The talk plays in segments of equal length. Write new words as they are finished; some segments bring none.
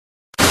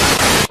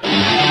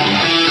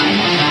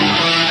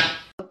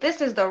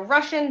This is the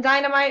Russian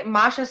Dynamite,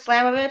 Masha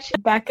Slamovich.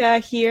 Becca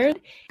here.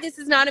 This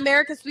is not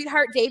America's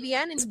Sweetheart,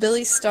 Davian. It's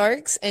Billy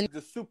Starks. And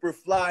the super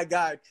fly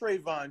guy,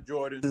 Trayvon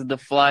Jordan. This is the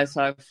fly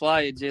side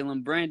fly,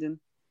 Jalen Brandon.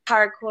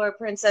 Hardcore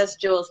Princess,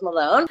 Jules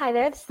Malone. Hi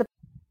there, this is the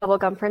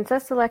Bubblegum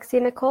Princess, Alexia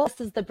Nicole.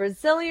 This is the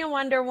Brazilian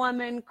Wonder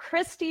Woman,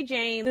 Christy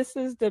Jane. This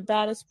is the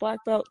baddest black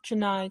belt,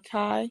 Chennai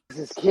Kai. This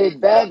is Kid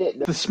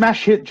Bandit. The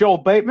smash hit, Joel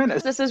Bateman.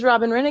 This is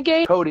Robin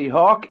Renegade. Cody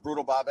Hawk.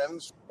 Brutal Bob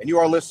Evans. And you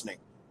are listening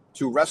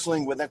to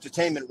Wrestling with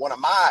Entertainment, one of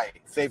my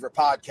favorite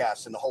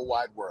podcasts in the whole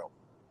wide world.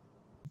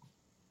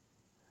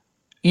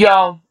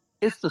 Y'all,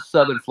 it's the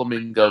Southern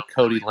Flamingo,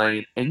 Kody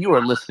Lane, and you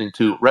are listening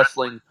to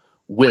Wrestling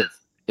with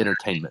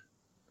Entertainment.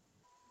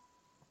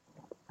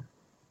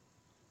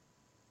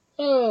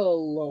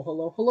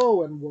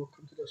 Hello, and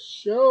welcome to the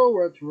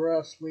show at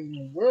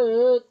Wrestling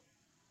with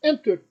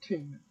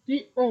Entertainment,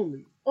 the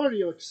only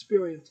audio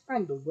experience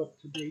on the web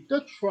today,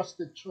 the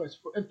trusted choice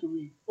for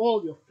entering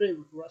all your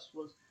favorite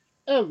wrestlers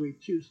every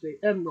Tuesday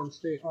and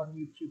Wednesday on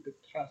YouTube and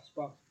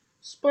Castbox,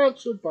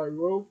 sponsored by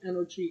Rogue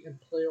Energy and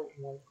Player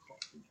One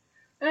Coffee.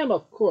 I'm,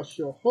 of course,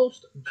 your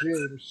host,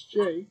 James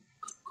J.,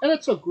 and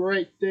it's a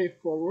great day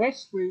for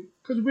wrestling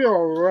because we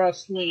are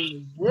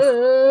wrestling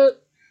with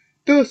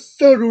the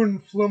Southern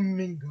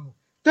Flamingo,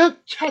 the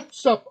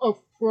catch-up of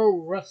pro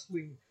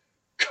wrestling,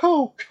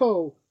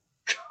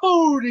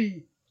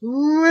 Kody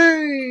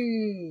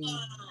Lane.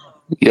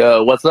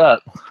 Yo, what's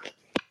up?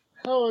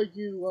 How are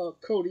you,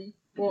 Kody?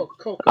 Or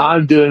Coco?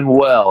 I'm doing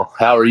well.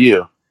 How are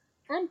you?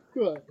 I'm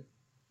good.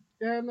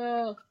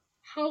 And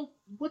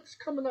what's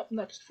coming up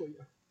next for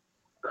you?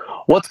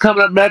 What's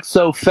coming up next?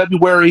 So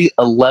February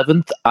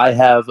 11th, I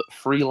have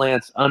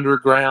Freelance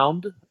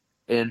Underground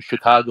in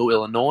Chicago,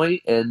 Illinois,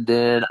 and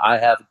then I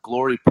have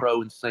Glory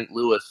Pro in St.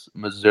 Louis,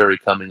 Missouri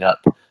coming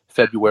up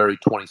February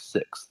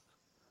 26th.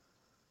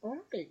 All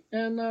right.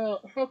 And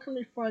how can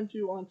we find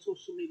you on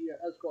social media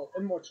as well,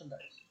 and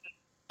merchandise?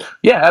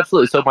 Yeah,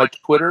 absolutely. So my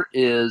Twitter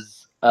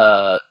is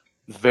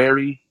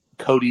very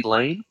Kody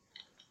Lane,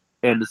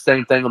 and the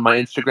same thing on my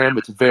Instagram.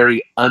 It's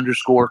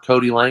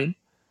very_Kody Lane,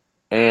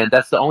 and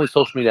that's the only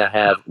social media I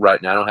have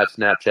right now. I don't have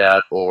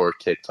Snapchat or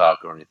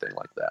TikTok or anything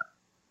like that.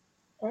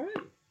 All right.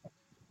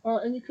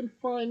 And you can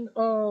find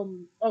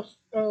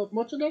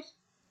merchandise?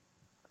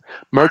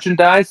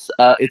 Merchandise,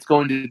 it's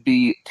going to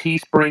be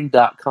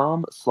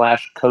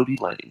teespring.com/Kody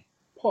Lane.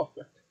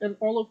 Perfect. And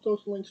all of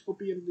those links will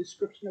be in the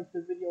description of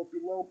the video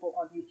below, both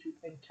on YouTube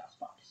and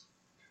Castbox.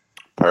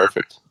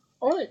 Perfect.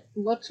 All right,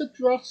 let's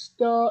address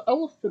the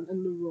elephant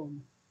in the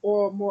room,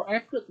 or more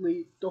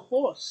accurately, the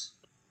horse.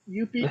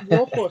 You beat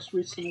Warhorse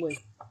recently.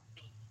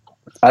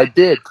 I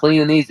did,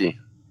 clean and easy.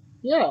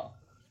 Yeah.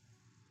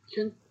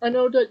 I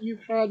know that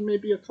you've had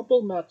maybe a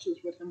couple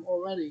matches with him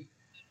already.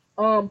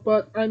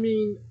 But I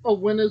mean, a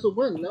win is a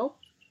win, no?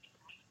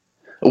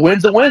 A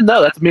win's a win,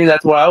 no. That's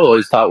what I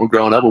always thought when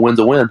growing up. A win's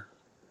a win.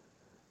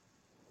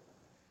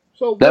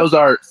 So that was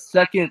our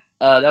second.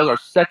 That was our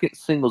second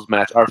singles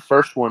match. Our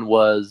first one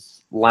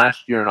was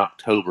last year in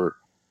October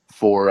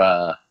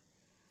for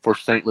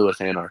St. Louis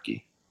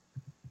Anarchy.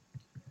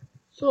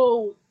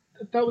 So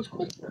that was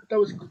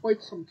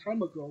quite some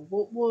time ago.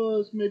 What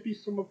was maybe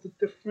some of the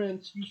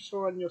difference you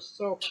saw in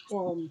yourself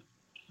from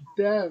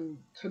then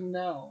to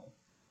now?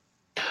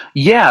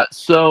 Yeah,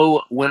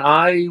 so when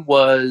I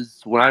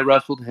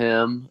wrestled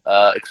him,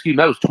 that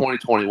was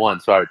 2021.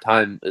 Sorry,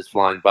 time is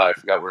flying by. I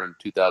forgot we're in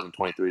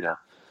 2023 now.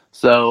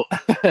 So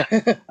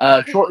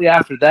shortly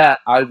after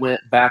that, I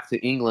went back to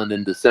England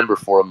in December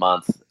for a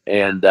month,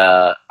 and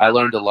I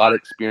learned a lot of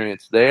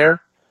experience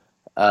there.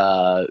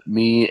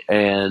 Me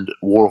and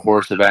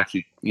Warhorse have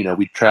actually,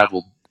 we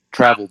traveled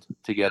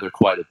together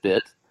quite a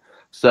bit.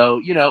 So,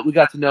 we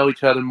got to know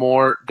each other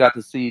more, got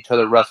to see each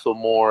other wrestle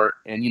more,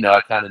 and,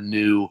 I kind of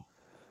knew,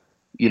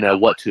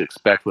 what to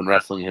expect when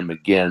wrestling him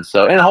again.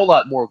 So, and a whole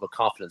lot more of a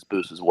confidence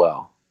boost as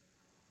well.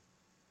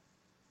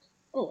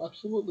 Oh,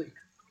 absolutely.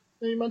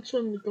 Now you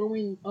mentioned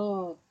going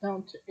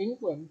down to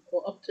England,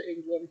 or up to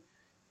England.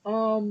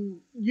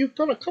 You've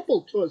done a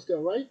couple tours there,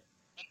 right?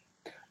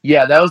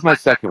 Yeah, that was my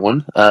second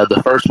one.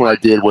 The first one I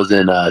did was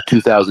in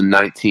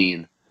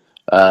 2019.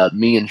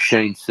 Me and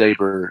Shane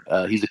Saber,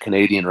 he's a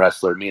Canadian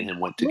wrestler. Me and him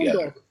went together.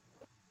 Moondog.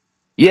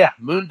 Yeah,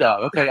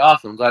 Moondog. Okay,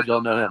 awesome. I'm glad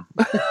y'all know him.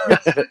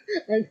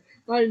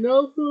 I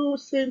know who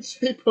Shane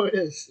Saber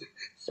is.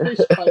 Space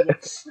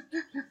Pirates.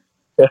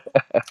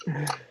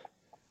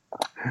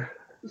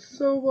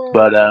 So,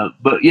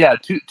 but yeah,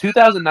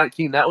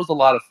 2019. That was a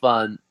lot of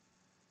fun.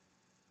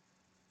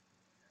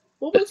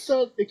 What was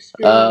that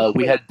experience?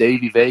 We had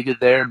Davey Vega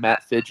there,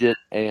 Matt Fidget,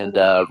 and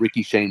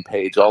Ricky Shane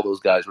Page. All those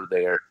guys were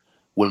there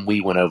when we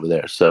went over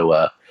there.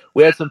 So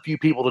we had some few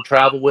people to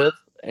travel with,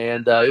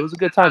 and it was a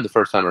good time the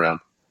first time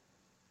around.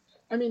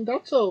 I mean,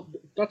 that's a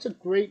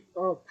great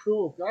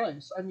crew of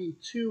guys. I mean,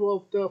 two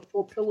of the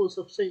four pillars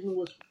of St.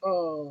 Louis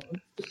Pro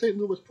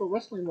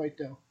Wrestling right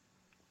there.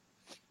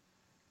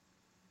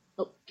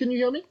 Oh, can you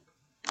hear me?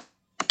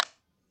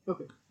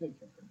 Okay, thank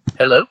you.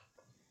 Hello?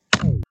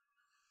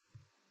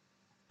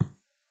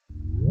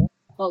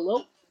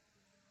 Hello?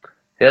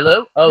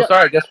 Hello? Oh, Yeah,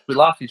 sorry. I guess we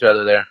lost each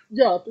other there.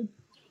 yeah.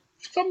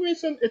 For some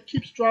reason, it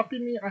keeps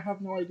dropping me. I have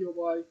no idea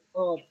why.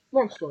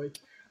 Long story.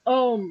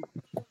 Um,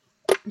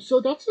 so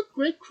that's a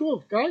great crew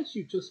of guys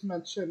you just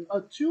mentioned.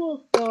 Two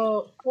of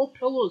the four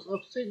pillars of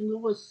St.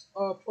 Louis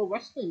pro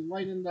wrestling,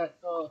 right in that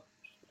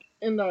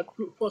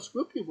first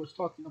group you was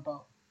talking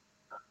about.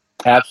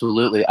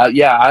 Absolutely.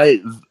 Yeah,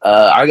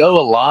 I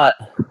go a lot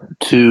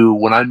to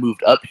when I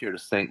moved up here to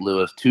St.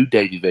 Louis to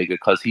Davey Vega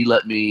because he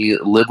let me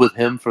live with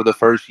him for the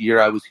first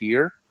year I was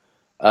here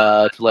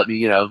to let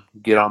me,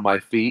 get on my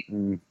feet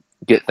and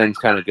get things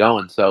kind of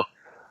going. So,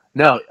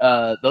 no,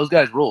 those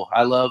guys rule.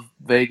 I love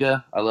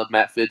Vega. I love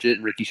Matt Fidget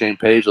and Ricky Shane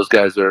Page. Those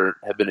guys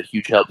have been a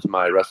huge help to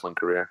my wrestling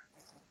career.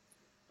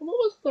 What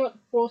was that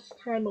first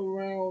time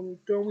around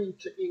going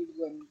to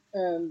England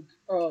and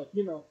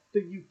the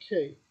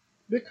UK?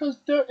 Because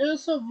there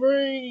is a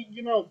very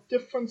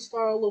different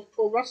style of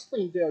pro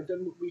wrestling there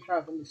than what we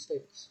have in the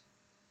States.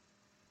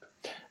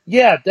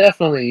 Yeah,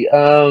 definitely.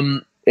 I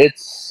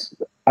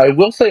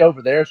will say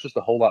over there, it's just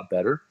a whole lot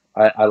better.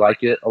 I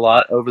like it a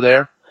lot over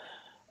there.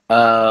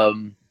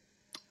 Um,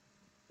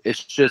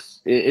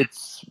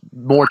 it's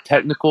more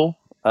technical.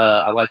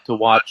 I like to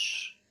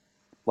watch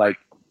like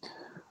a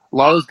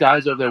lot of those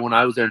guys over there when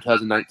I was there in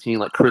 2019,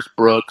 like Chris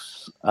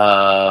Brooks,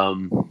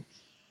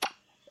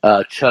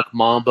 Chuck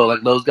Mambo,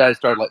 like those guys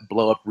started like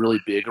blow up really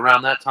big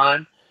around that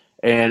time,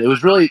 and I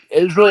really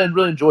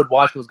enjoyed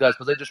watching those guys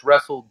because they just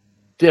wrestled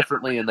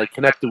differently and they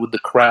connected with the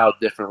crowd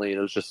differently,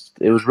 and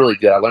it was really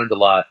good. I learned a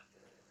lot,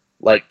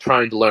 like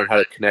trying to learn how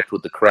to connect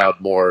with the crowd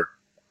more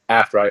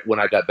when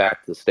I got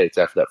back to the States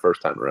after that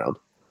first time around.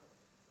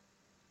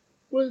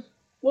 What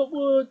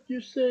would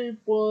you say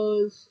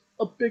was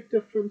a big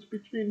difference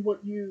between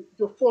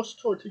your first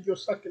tour to your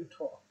second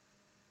tour?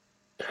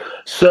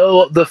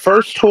 So the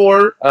first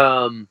tour,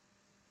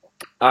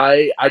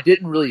 I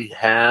didn't really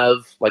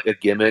have like a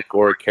gimmick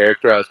or a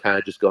character. I was kind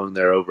of just going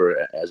there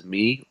over as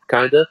me,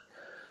 kind of.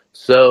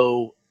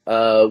 So,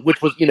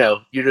 which was,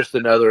 you're just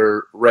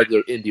another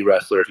regular indie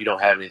wrestler if you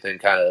don't have anything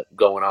kind of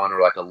going on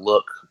or like a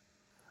look.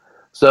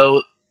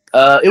 So,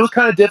 it was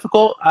kind of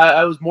difficult.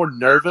 I was more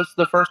nervous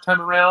the first time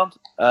around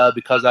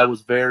because I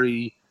was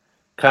very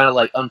kind of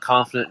like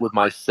unconfident with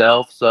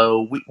myself.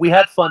 So we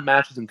had fun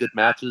matches and good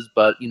matches,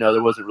 but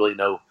there wasn't really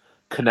no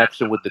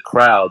connection with the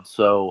crowd.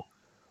 So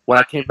when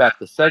I came back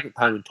the second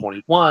time in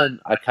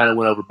 21, I kind of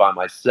went over by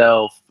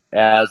myself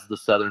as the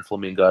Southern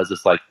Flamingo, as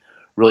this like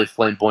really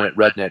flamboyant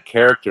redneck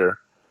character,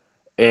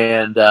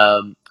 and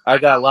I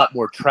got a lot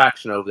more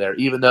traction over there,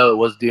 even though it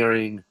was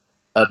during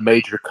a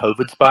major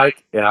COVID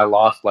spike, and I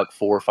lost like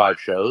 4 or 5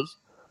 shows.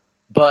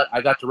 But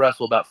I got to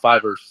wrestle about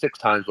 5 or 6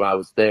 times when I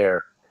was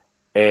there,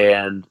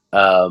 and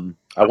I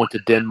went to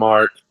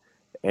Denmark,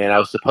 and I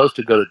was supposed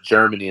to go to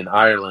Germany and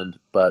Ireland,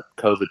 but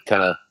COVID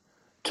kind of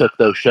took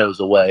those shows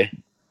away.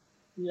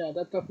 Yeah,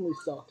 that definitely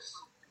sucks.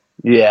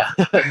 Yeah,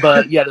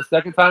 but yeah, the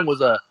second time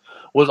was a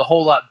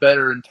whole lot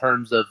better in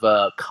terms of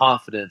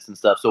confidence and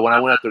stuff. So when I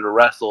went out there to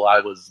wrestle,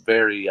 I was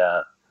very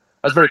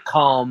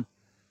calm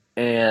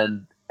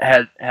and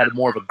had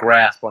more of a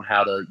grasp on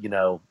how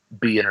to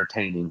be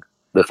entertaining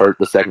the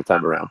second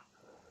time around.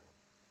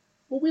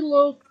 Well, we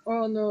love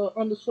on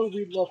the show.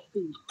 We love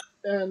food.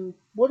 And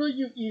what are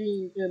you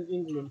eating in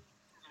England?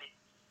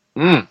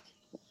 Mm.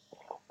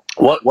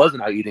 What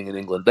wasn't I eating in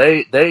England?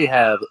 They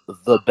have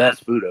the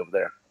best food over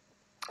there.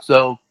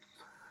 So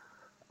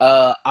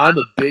I'm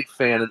a big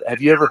fan of.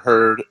 Have you ever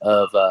heard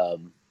of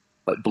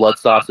like blood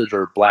sausage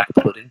or black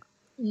pudding?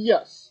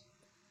 Yes.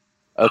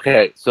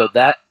 Okay, so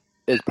that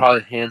is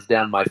probably hands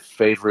down my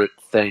favorite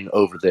thing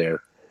over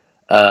there.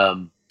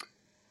 Um,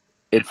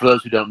 and for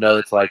those who don't know,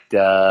 it's like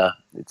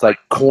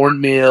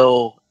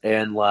cornmeal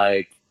and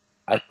like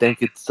I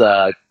think it's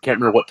can't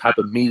remember what type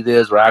of meat it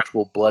is or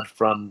actual blood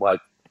from like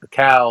a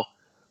cow,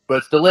 but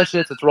it's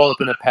delicious. It's rolled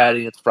up in a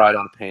patty. It's fried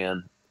on a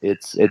pan.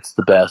 It's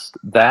the best.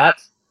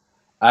 That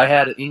I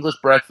had an English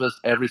breakfast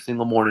every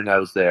single morning I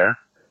was there,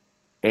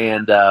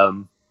 and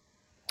when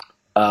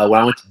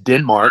I went to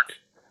Denmark,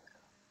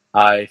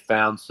 I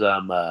found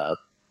some. I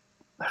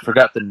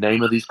forgot the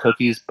name of these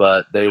cookies,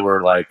 but they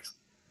were like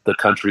the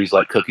country's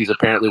like cookies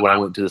apparently when I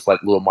went to this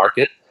like little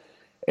market,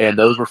 and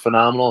those were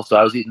phenomenal. So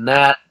I was eating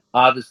that,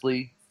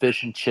 obviously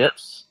fish and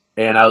chips,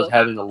 and I was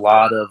having a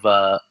lot of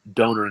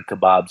doner and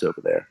kebabs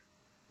over there.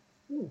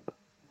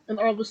 And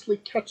obviously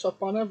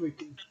ketchup on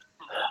everything.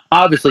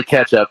 Obviously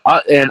ketchup,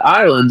 and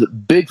Ireland's a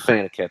big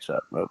fan of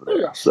ketchup over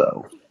there. Yeah.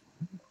 So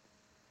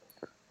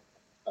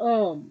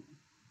all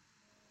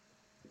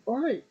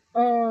right.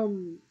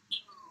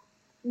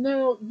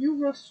 Now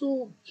you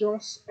wrestled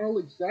Josh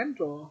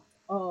Alexander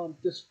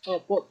this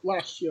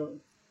last year.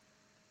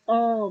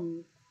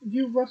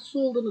 You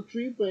wrestled in a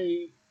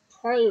three-way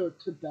prior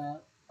to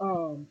that.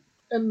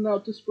 And now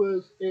this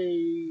was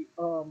a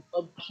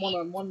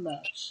one-on-one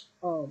match.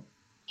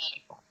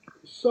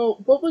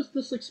 So what was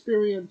this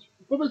experience?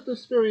 What was the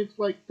experience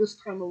like this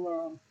time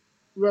around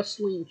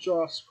wrestling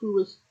Josh, who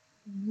is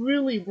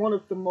really one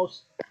of the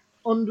most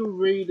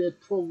underrated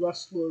pro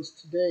wrestlers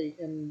today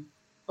in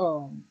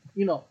pro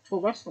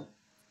wrestling?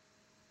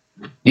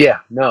 Yeah,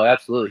 no,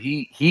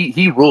 absolutely.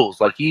 He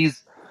rules. Like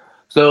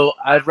so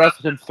I've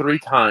wrestled him 3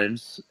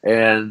 times,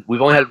 and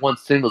we've only had one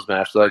singles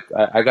match. So like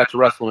I got to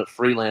wrestle him at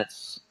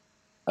Freelance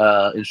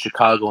in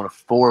Chicago in a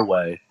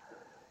 4-way,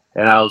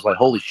 and I was like,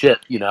 holy shit,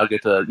 I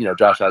get to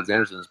Josh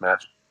Alexander's in this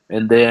match,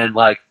 and then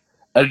like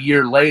a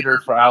year later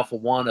for Alpha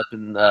One up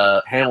in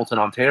Hamilton,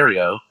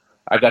 Ontario,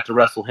 I got to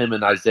wrestle him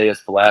and Isaiah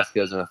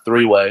Velasquez in a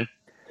 3-way.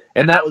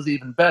 And that was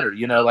even better,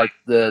 like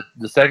the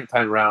second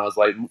time around, I was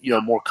like,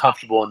 more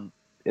comfortable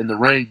in the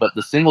ring. But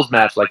the singles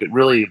match, like it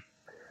really,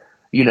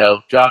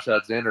 Josh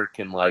Alexander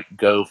can like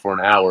go for an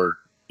hour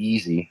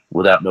easy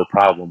without no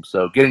problem.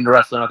 So getting to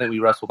wrestling, I think we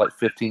wrestled like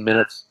 15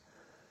 minutes,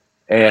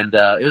 and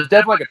it was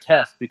definitely like a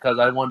test because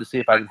I wanted to see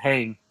if I can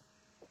hang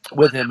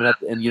with him,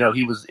 and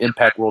he was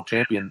Impact World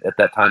Champion at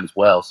that time as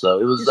well. So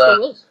it was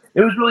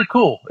really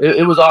cool.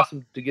 It was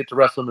awesome to get to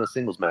wrestle him in a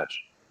singles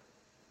match.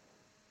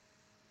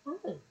 All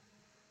right.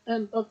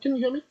 And can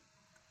you hear me?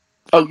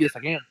 Oh yes,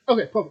 I can.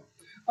 Okay, perfect.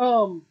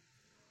 How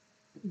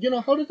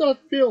did that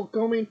feel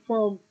going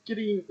from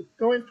a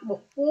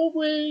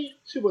 4-way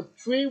to a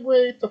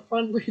 3-way to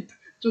finally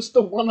just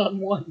a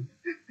 1-on-1?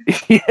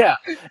 Yeah,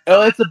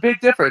 well, it's a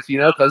big difference,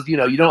 because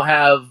you don't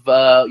have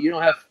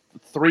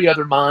 3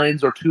 other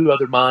minds or 2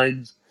 other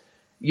minds,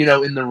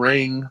 in the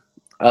ring.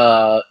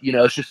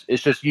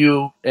 It's just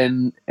you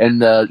and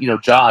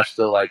Josh.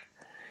 So like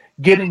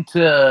getting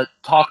to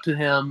talk to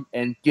him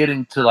and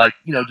getting to like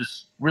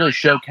just really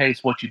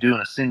showcase what you do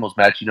in a singles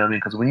match. You know what I mean?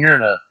 Because when you're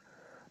in a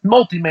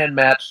multi-man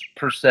match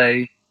per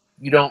se,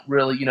 you don't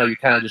really, you're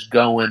kind of just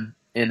going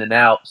in and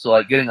out. So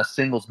like getting a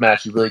singles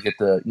match, you really get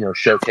to,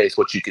 showcase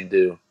what you can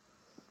do.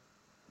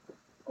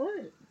 All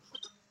right.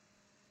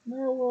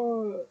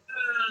 Now,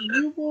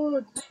 you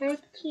were tag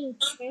team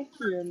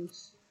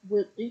champions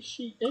with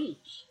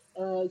ACH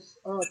as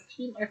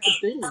Team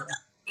Academia.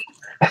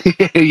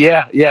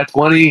 yeah,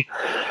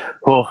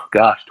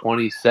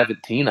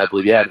 2017, I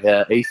believe. Yeah,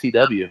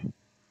 ACW.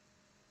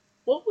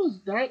 What was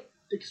that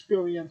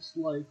experience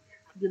like?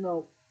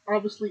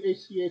 Obviously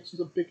ACH is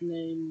a big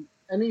name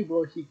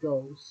anywhere he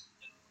goes.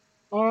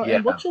 Yeah.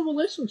 And what's your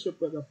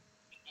relationship with him?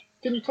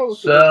 Can you tell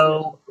us?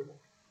 So,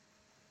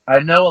 I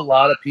know a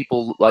lot of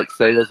people like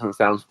say this and it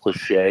sounds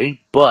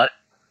cliche, but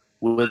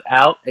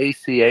without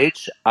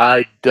ACH,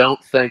 I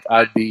don't think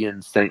I'd be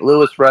in St.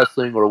 Louis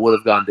wrestling or would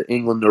have gone to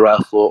England to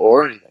wrestle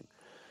or anything.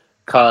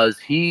 Because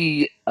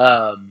he,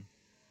 I'll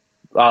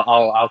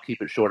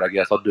keep it short, I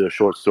guess. I'll do a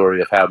short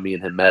story of how me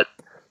and him met.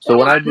 So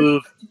when I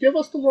moved, give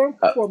us the long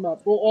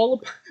format.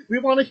 We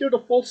want to hear the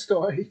full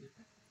story.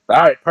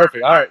 All right,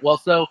 perfect. All right, well,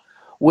 so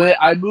when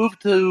I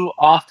moved to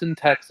Austin,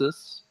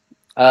 Texas,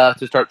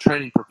 to start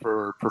training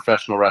for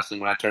professional wrestling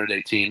when I turned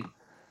 18.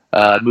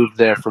 I moved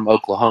there from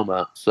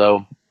Oklahoma.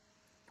 So,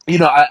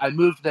 I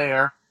moved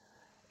there,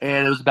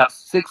 and it was about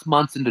 6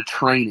 months into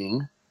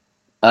training.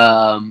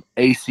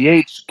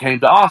 ACH came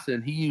to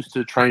Austin. He used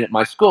to train at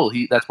my school.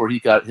 That's where he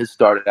got his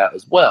start out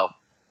as well.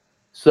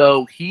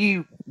 So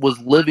he was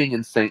living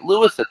in St.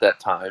 Louis at that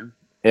time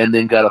and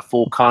then got a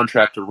full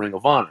contract to Ring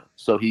of Honor.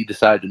 So he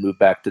decided to move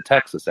back to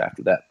Texas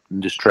after that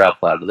and just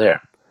travel out of there.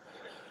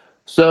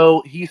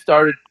 So he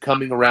started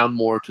coming around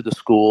more to the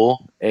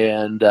school,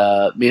 and me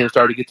and him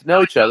started to get to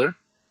know each other.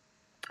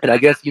 And I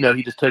guess, he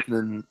just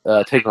taking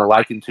a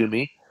liking to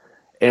me.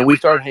 And we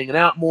started hanging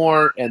out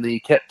more, and then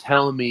he kept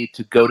telling me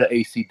to go to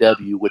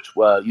ACW, which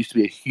used to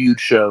be a huge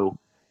show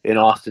in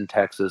Austin,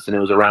 Texas, and it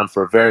was around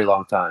for a very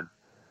long time.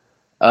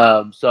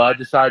 So I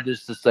decided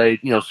just to say,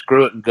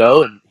 screw it and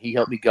go, and he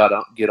helped me get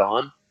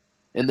on.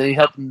 And then he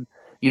helped me,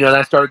 and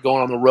I started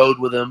going on the road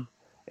with him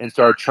and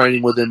started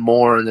training with him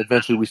more, and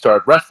eventually we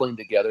started wrestling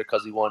together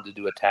because he wanted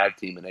to do a tag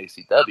team in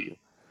ACW.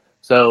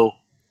 So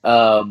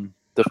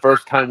the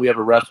first time we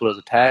ever wrestled as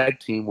a tag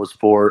team was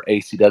for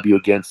ACW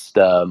against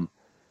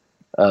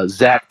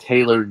Zach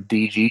Taylor and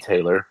DG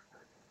Taylor.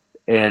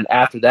 And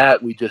after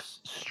that, we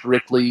just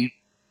strictly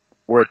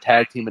were a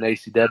tag team in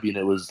ACW, and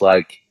it was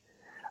like,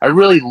 I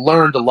really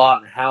learned a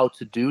lot on how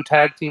to do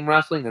tag team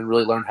wrestling and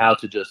really learned how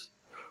to just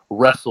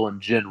wrestle in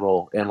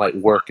general and like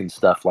work and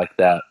stuff like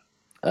that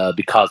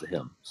because of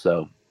him.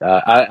 So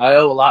I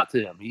owe a lot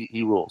to him.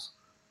 He rules.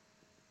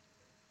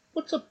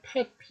 What's a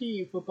pet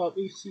peeve about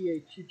ACH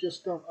you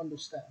just don't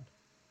understand?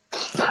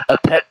 A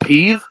pet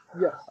peeve?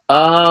 Yes.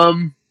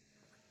 On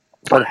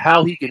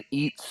how he can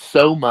eat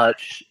so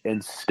much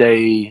and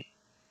stay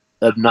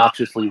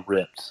obnoxiously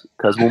ripped.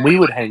 Because when we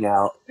would hang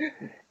out,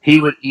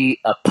 he would eat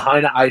a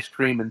pint of ice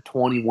cream and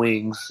 20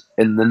 wings,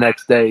 and the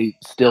next day,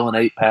 still an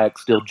 8-pack,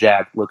 still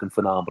jacked, looking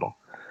phenomenal.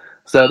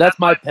 So that's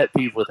my pet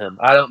peeve with him.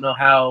 I don't know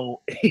how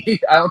he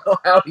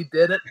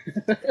did it.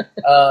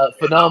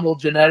 Phenomenal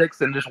genetics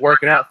and just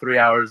working out 3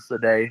 hours a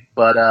day.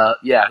 But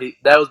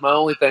that was my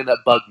only thing that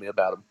bugged me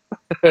about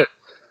him.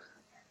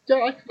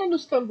 Yeah, I can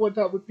understand what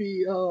that would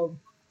be. I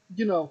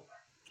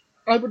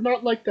would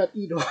not like that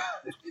either.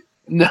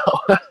 No.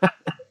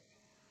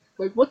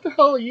 Like, what the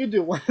hell are you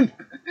doing?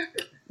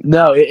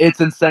 No,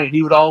 it's insane.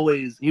 He would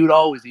always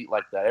eat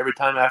like that. Every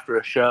time after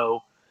a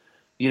show,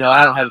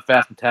 I don't have a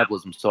fast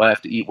metabolism, so I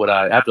have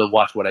to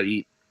watch what I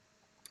eat.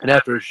 And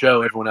after a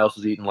show, everyone else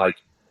is eating like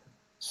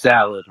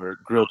salad or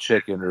grilled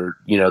chicken or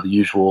the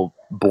usual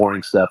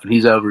boring stuff, and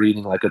he's over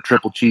eating like a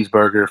triple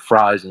cheeseburger,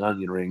 fries, and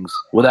onion rings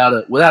without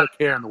a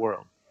care in the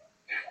world.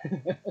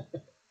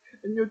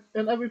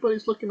 and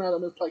everybody's looking at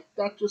him. It's like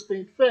that just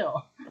ain't fair.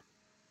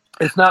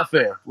 It's not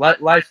fair.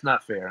 Life's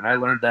not fair, and I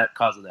learned that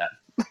because of that.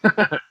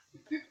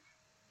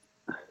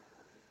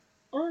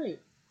 All right.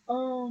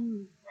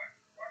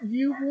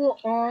 You were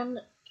on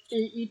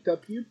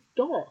AEW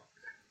Dark.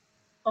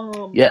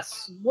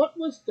 Yes, What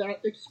was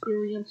that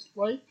experience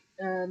like,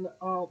 and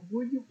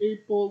were you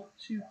able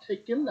to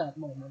take in that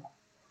moment?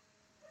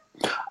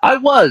 I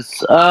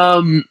was.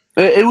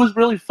 It was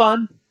really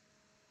fun.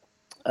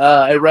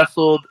 I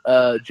wrestled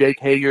Jake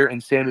Hager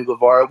and Sammy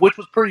Guevara, which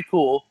was pretty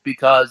cool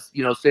because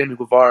Sammy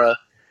Guevara,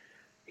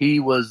 he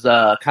was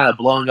kind of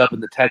blowing up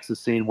in the Texas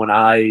scene when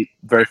I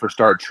very first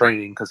started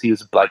training because he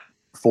was like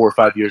 4 or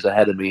 5 years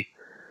ahead of me,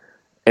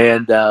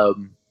 and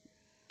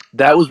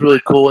that was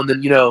really cool. And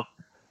then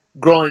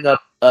growing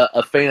up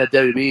a fan of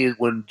WWE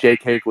when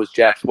Jake Hager was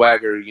Jack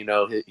Swagger, he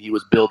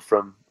was billed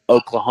from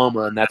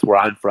Oklahoma, and that's where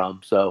I'm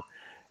from. So,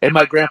 and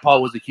my grandpa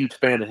was a huge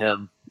fan of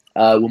him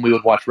when we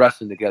would watch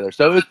wrestling together.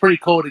 So it was pretty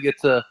cool to get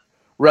to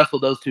wrestle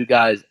those two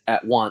guys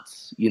at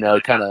once.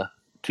 Kind of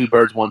two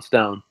birds, one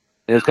stone.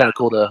 And it was kind of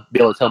cool to be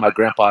able to tell my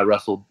grandpa I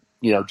wrestled,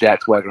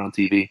 Jack Swagger on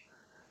TV.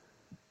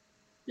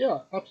 Yeah,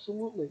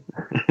 absolutely.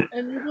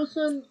 And you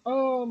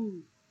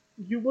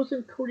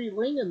wasn't Kody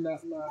Lane in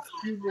that match.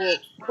 You were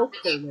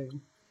Coco Lane.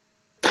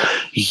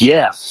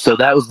 Yes, so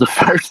that was the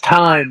first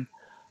time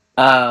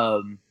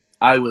I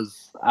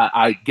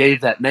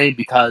gave that name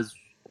because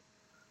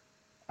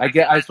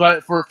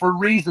for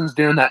reasons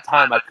during that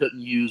time I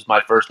couldn't use my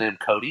first name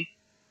Kody,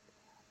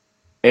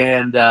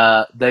 and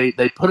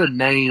they put a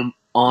name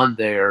on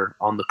there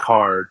on the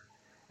card,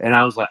 and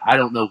I was like, I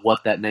don't know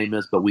what that name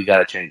is, but we got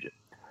to change it.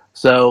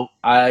 So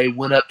I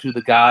went up to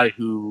the guy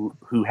who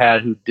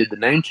did the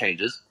name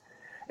changes.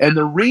 And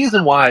the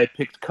reason why I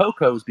picked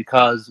Coco is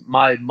because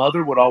my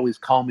mother would always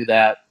call me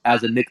that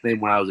as a nickname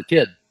when I was a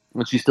kid,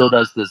 and she still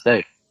does to this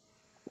day.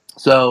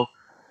 So,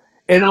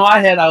 and in my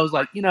head, I was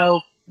like,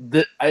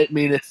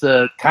 it's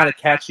kind of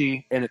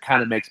catchy, and it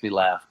kind of makes me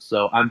laugh.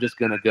 So I'm just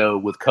going to go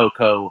with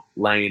Coco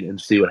Lane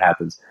and see what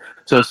happens.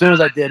 So as soon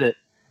as I did it,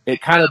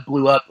 it kind of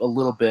blew up a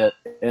little bit,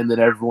 and then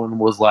everyone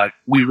was like,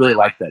 we really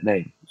like that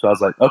name. So I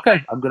was like,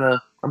 okay, I'm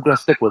gonna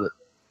stick with it.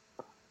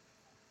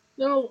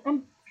 Now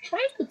I'm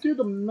trying to do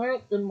the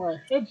math in my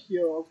head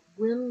here of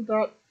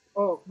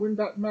when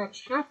that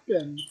match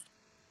happened.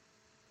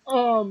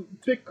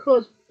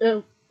 Because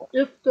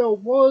if there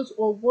was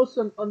or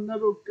wasn't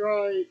another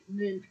guy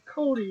named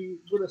Kody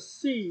with a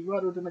C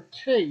rather than a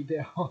K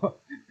there.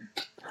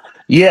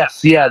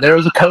 Yes, yeah, there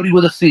was a Kody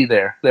with a C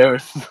there. There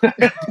was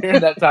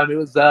during that time. It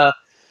was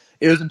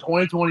in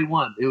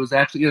 2021. It was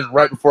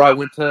right before I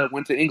went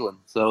to England.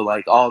 So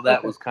like all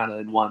that was kind of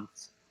in one.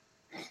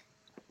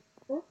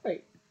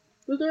 Right.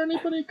 Was there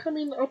anybody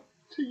coming up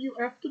to you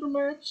after the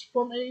match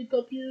from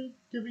AEW,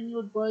 giving you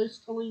advice,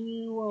 telling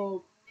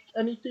you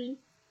anything?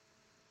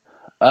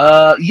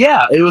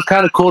 Yeah, it was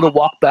kind of cool to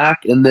walk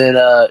back, and then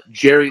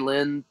Jerry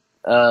Lynn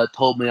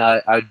told me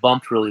I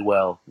bumped really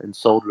well and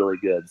sold really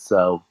good.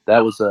 So that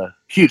was a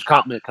huge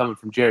compliment coming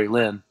from Jerry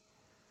Lynn.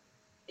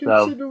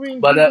 Considering he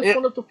was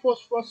one of the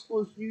first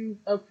wrestlers you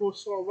ever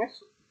saw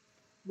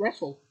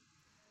wrestle.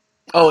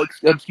 Oh,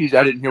 excuse me,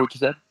 I didn't hear what you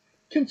said.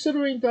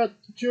 Considering that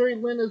Jerry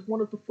Lynn is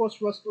one of the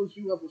first wrestlers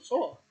you ever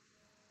saw.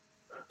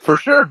 For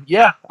sure,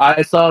 yeah.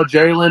 I saw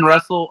Jerry Lynn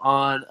wrestle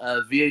on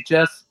a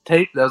VHS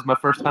tape. That was my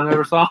first time I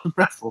ever saw him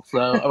wrestle.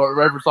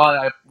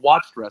 I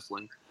watched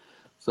wrestling.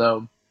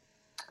 So,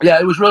 yeah,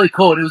 it was really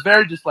cool. And it was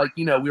very just like,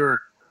 we were,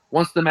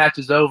 once the match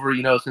is over,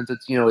 since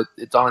it's,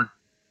 it's on,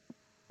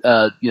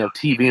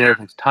 TV and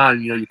everything's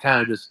timed, you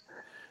kind of just,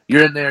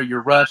 you're in there,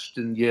 you're rushed,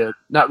 and you're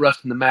not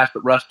rushed in the match,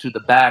 but rushed to the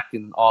back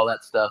and all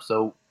that stuff.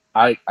 So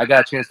I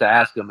got a chance to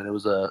ask him, and it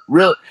was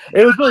really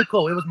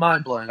cool. It was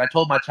mind blowing. I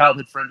told my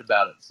childhood friend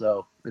about it,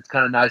 so it's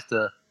kind of nice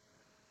to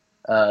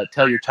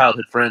tell your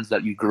childhood friends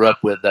that you grew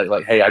up with that,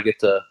 like, hey, I get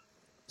to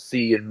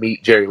see and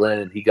meet Jerry Lynn,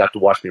 and he got to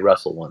watch me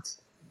wrestle once.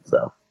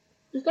 So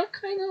is that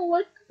kind of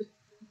like,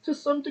 to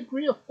some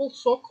degree, a full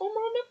circle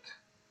moment?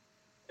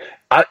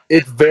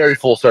 It's very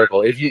full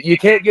circle. If you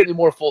can't get any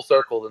more full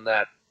circle than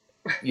that,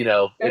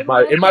 in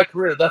my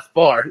career thus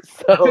far.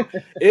 So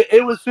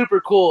it was super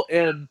cool,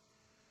 and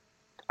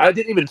I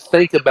didn't even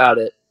think about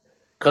it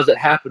because it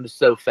happened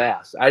so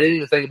fast. I didn't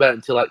even think about it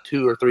until like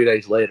 2 or 3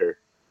 days later.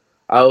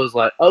 I was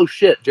like, oh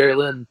shit, Jerry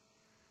Lynn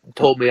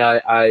told me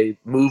I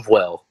move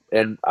well,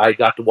 and I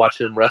got to watch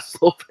him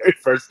wrestle very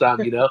first time,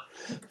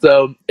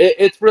 So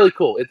it's really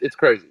cool. It's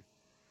crazy.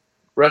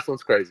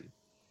 Wrestling's crazy.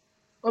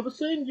 I was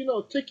saying,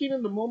 taking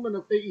in the moment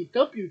of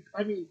AEW,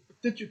 I mean,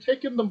 did you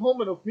take in the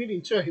moment of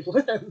meeting Jerry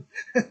Lynn?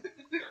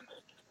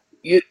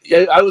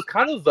 I was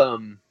kind of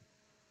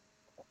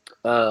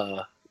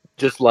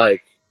just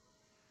like,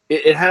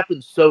 it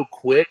happened so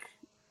quick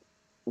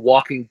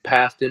walking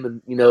past him,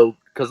 and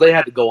because they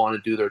had to go on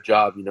and do their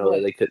job,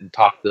 Right. they couldn't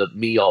talk to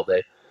me all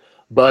day,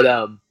 but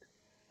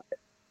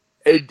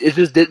it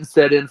just didn't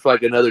set in for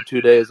like another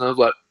 2 days, and I was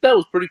like, that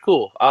was pretty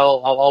cool. I'll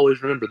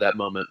always remember that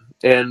moment.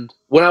 And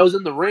when I was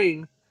in the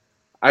ring,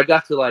 I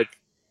got to like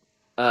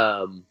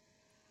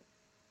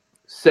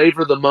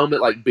savor the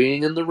moment, like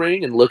being in the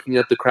ring and looking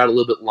at the crowd a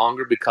little bit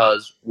longer,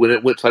 because when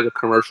it went to like a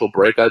commercial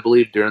break, I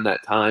believe during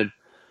that time,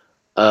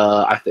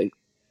 I think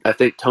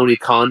Tony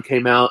Khan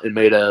came out and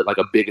made a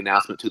big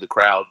announcement to the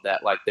crowd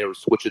that like they were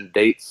switching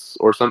dates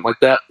or something like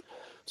that.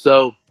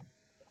 So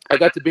I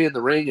got to be in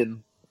the ring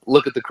and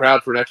look at the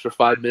crowd for an extra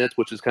 5 minutes,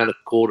 which is kind of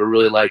cool to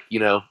really like,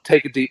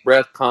 take a deep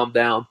breath, calm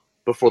down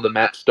before the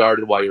match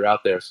started while you're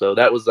out there. So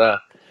that was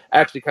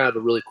actually kind of a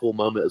really cool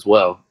moment as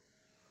well.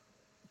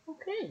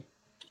 Okay.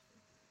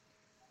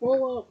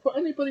 Well, for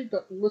anybody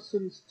that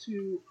listens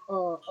to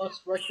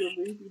us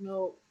regularly,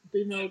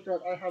 they know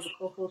that I have a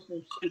co-host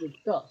named Scooter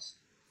Dust.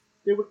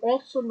 They would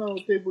also know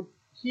he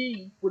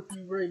would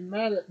be very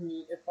mad at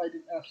me if I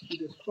didn't ask you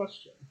this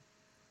question.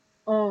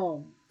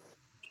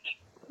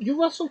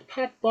 You wrestled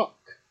Pat Buck.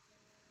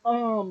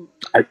 Can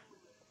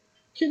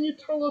you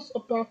tell us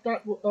about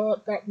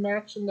that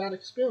match and that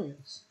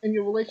experience and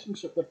your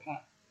relationship with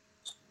Pat?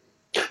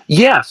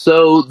 Yeah,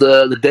 so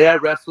the day I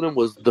wrestled him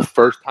was the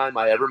first time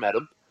I ever met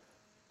him.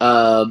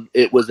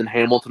 It was in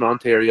Hamilton,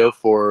 Ontario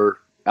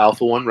for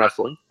Alpha One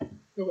Wrestling.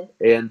 Okay.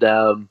 And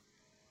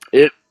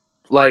it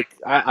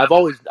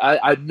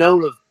I've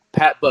known of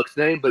Pat Buck's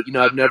name, but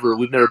we've never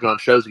been on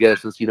shows together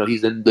since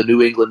he's in the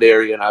New England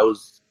area and I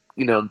was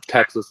in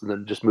Texas and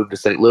then just moved to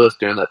St. Louis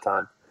during that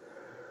time.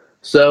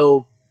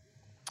 So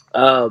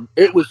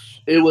it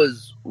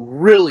was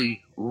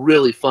really,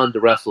 really fun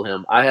to wrestle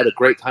him. I had a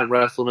great time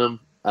wrestling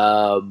him.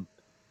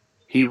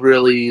 He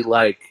really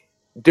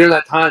during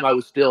that time I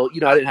was still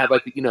I didn't have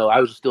I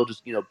was still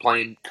just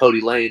playing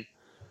Kody Lane,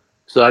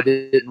 so I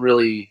didn't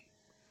really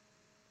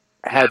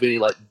have any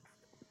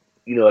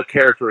a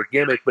character or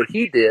gimmick, but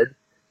he did,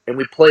 and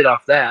we played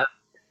off that,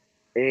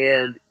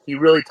 and he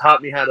really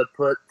taught me how to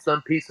put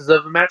some pieces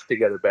of a match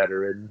together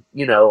better, and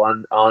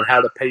on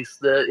how to pace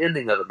the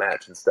ending of a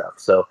match and stuff.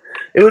 So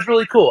it was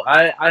really cool.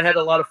 I had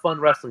a lot of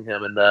fun wrestling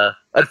him, and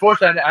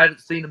unfortunately I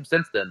haven't seen him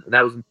since then, and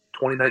that was in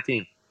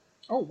 2019.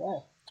 Oh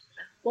wow.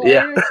 Well,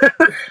 Yeah.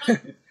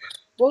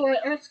 I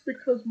asked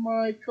because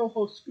my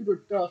co-host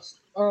Scooter Dust,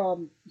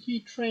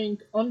 he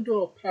trained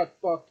under Pat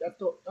Buck at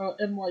the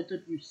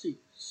NYWC.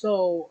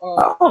 So,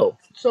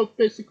 so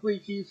basically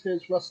he's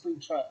his wrestling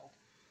child.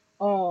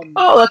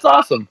 Oh, that's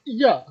awesome.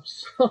 Yeah.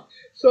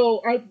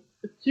 So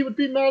he would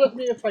be mad at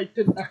me if I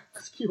didn't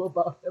ask you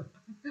about him.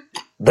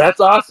 That's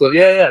awesome.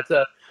 Yeah.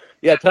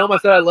 Yeah. Tell him I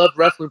said I loved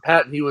wrestling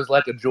Pat, and he was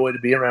like a joy to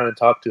be around and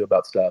talk to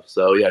about stuff.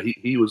 So yeah,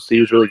 he was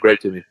really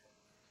great to me.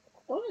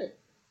 All right.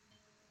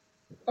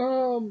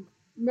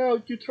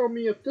 Now you tell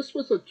me if this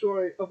was a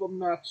joy of a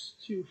match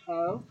to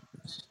have.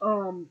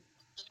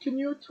 Can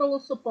you tell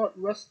us about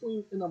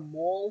wrestling in a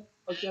mall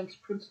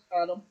against Prince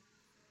Adam?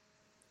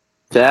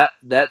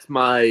 That's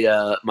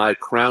my my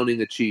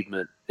crowning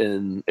achievement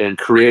in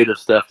creative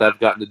stuff that I've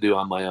gotten to do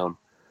on my own.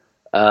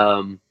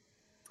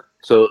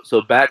 So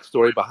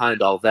backstory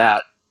behind all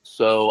that.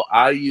 So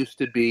I used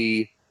to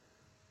be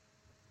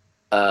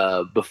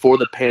before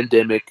the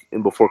pandemic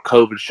and before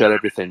COVID shut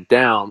everything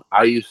down,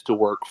 I used to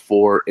work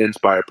for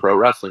Inspire Pro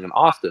Wrestling in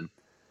Austin,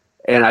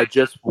 and I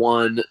just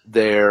won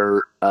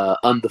their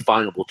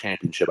Undefinable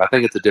Championship. I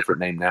think it's a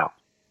different name now,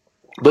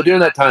 but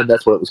during that time,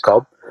 that's what it was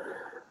called.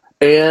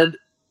 And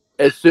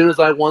as soon as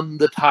I won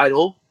the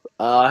title,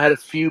 I had a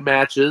few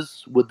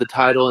matches with the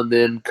title, and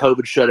then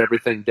COVID shut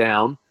everything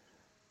down.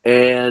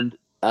 And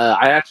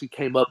I actually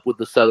came up with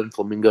the Southern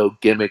Flamingo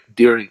gimmick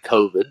during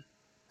COVID.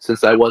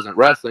 Since I wasn't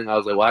wrestling, I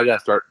was like, well, I got to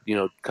start,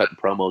 cutting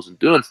promos and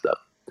doing stuff.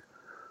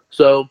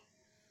 So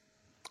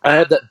I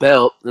had that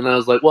belt, and I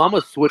was like, well, I'm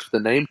going to switch the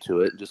name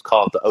to it and just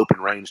call it the Open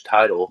Range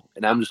title.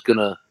 And I'm just going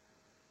to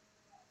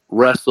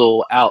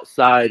wrestle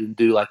outside and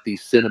do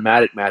these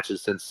cinematic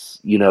matches since,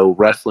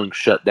 wrestling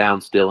shut down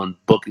still and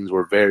bookings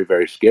were very,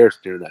 very scarce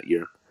during that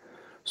year.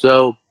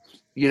 So,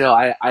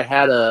 I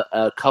had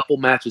a couple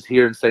matches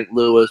here in St.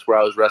 Louis where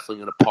I was wrestling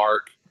in a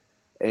park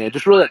and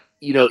just really,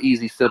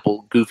 easy,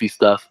 simple, goofy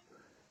stuff.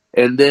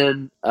 And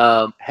then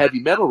heavy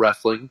metal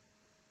wrestling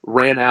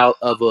ran out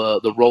of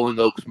the Rolling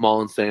Oaks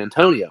Mall in San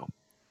Antonio.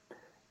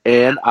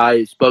 And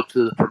I spoke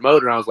to the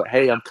promoter, and I was like,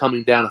 hey, I'm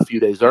coming down a few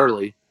days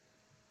early.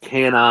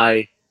 Can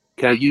I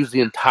use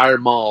the entire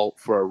mall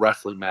for a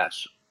wrestling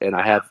match? And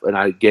I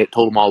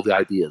told him all the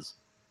ideas.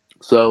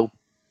 So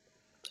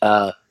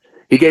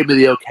he gave me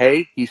the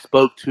okay. He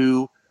spoke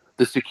to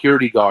the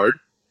security guard,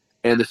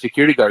 and the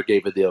security guard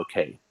gave it the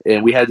okay.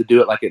 And we had to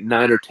do it at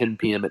 9 or 10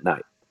 p.m. at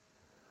night.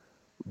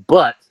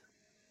 But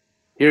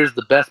here's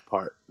the best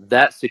part.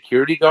 That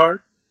security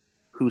guard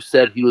who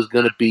said he was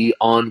going to be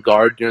on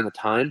guard during the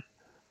time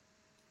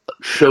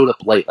showed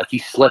up late. He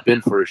slept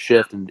in for a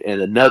shift, and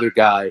another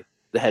guy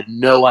that had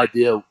no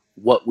idea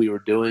what we were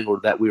doing or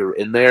that we were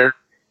in there,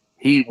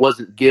 he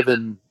wasn't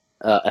given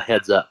a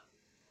heads up.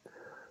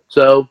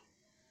 So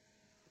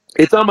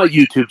it's on my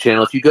YouTube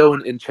channel. If you go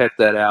and check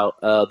that out,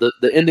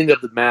 the ending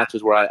of the match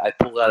is where I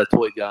pulled out a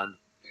toy gun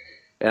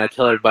and I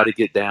tell everybody to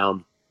get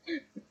down,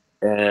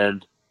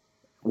 and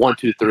 1,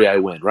 2, 3, I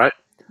win, right?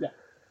 Yeah.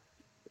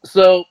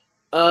 So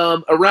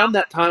around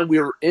that time, we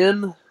were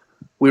in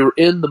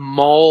the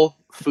mall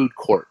food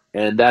court,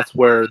 and that's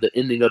where the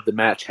ending of the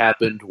match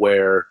happened,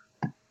 where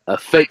a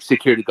fake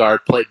security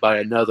guard played by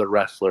another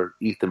wrestler,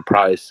 Ethan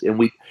Price, and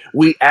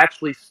we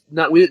actually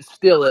we didn't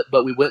steal it,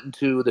 but we went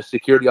into the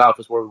security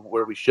office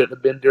where we shouldn't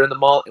have been during the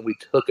mall, and we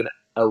took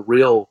a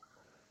real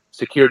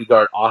security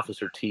guard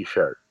officer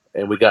T-shirt,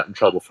 and we got in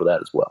trouble for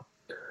that as well.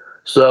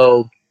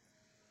 So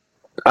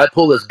I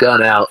pull this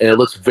gun out, and it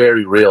looks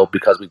very real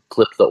because we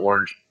clipped the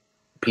orange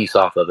piece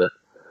off of it.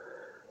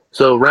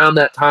 So around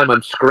that time,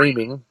 I'm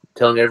screaming,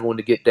 telling everyone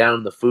to get down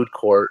in the food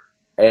court,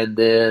 and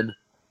then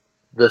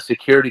the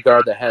security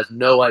guard that has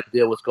no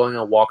idea what's going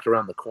on walked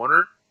around the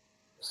corner,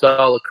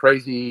 saw a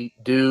crazy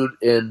dude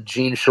in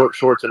jean short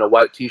shorts and a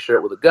white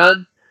T-shirt with a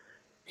gun.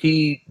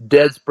 He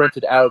dead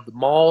sprinted out of the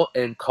mall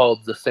and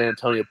called the San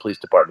Antonio Police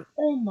Department.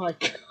 Oh my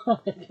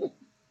god!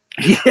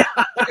 Yeah,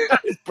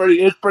 it's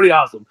pretty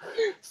awesome.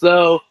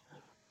 So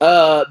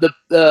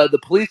the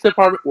police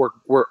department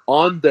were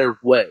on their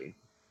way,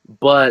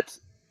 but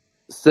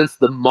since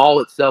the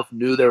mall itself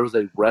knew there was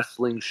a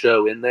wrestling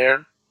show in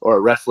there, or a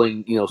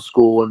wrestling,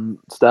 school and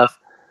stuff,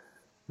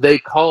 they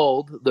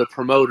called the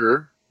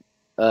promoter,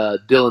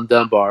 Dylan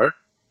Dunbar,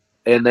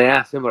 and they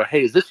asked him, like,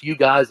 hey, is this you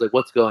guys? Like,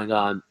 what's going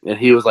on? And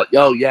he was like,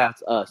 oh, yeah,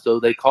 it's us. So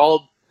they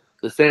called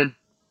the San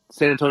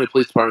Antonio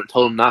Police Department,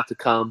 told them not to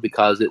come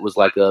because it was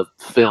like a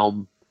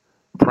film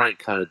prank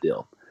kind of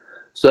deal.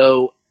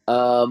 So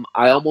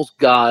I almost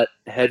got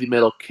Heavy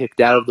Metal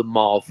kicked out of the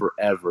mall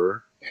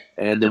forever,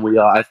 and then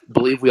I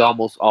believe we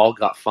almost all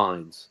got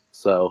fines.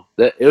 So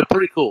it was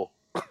pretty cool.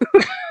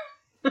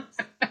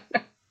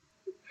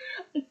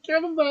 I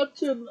can't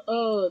imagine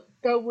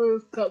that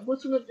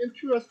wasn't an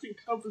interesting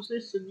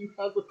conversation you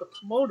had with the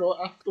promoter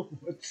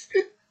afterwards.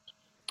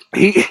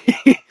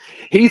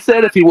 He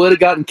said if he would have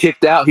gotten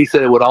kicked out, he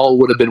said it would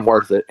have been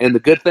worth it. And the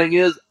good thing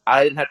is,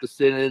 I didn't have to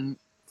sit in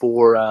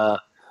for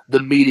the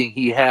meeting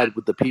he had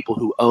with the people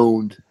who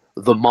owned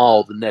the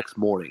mall the next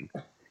morning.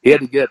 He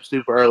had to get up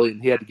super early,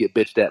 and he had to get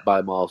bitched at by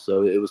them all,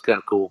 so it was kind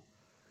of cool.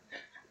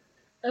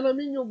 And I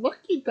mean, you're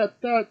lucky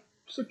that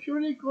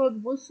security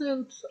guard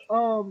wasn't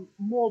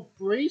more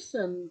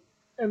brazen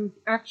and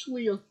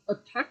actually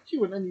attacked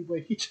you in any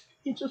way.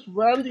 He just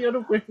ran the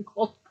other way and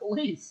called the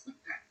police.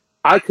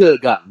 I could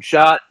have gotten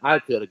shot. I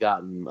could have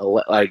gotten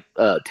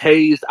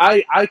tased.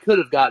 I could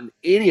have gotten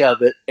any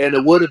of it, and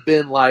it would have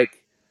been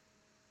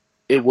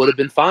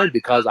fine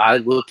because I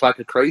looked like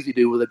a crazy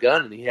dude with a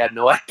gun, and he had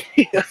no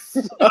idea.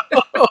 So,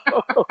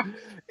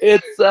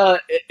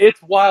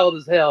 it's wild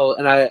as hell,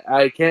 and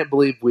I can't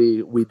believe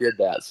we did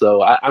that.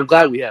 So I'm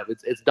glad we have.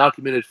 It's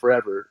documented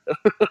forever.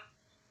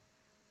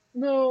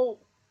 Now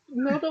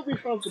that we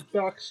have the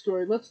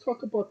backstory, let's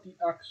talk about the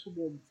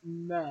actual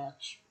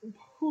match.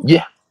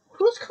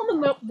 Who's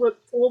coming up with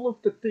all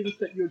of the things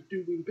that you're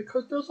doing?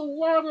 Because there's a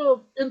lot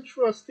of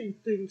interesting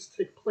things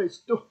take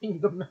place during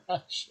the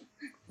match.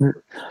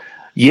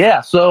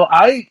 Yeah, so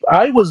I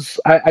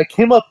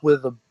came up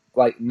with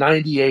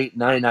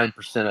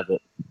 99% of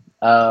it.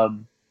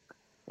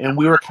 And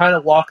we were kind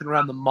of walking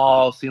around the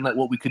mall, seeing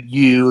what we could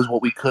use,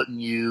 what we couldn't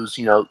use,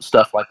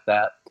 stuff like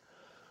that.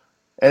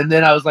 And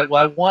then I was like,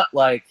 well, I want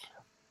I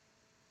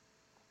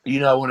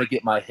want to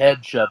get my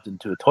head shoved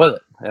into a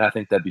toilet, and I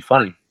think that'd be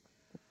funny.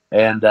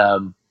 And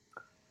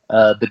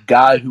the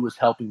guy who was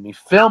helping me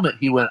film it,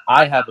 he went,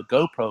 I have a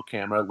GoPro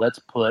camera. Let's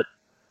put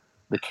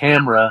the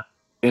camera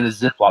in a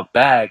Ziploc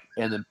bag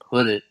and then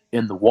put it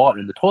in the water,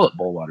 in the toilet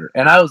bowl water.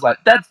 And I was like,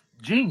 that's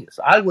genius.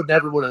 I wouldn't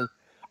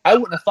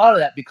have thought of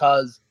that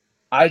because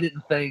I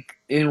didn't think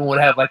anyone would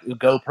have a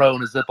GoPro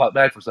in a Ziploc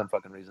bag for some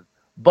fucking reason.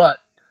 But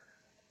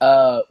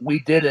we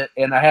did it,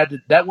 and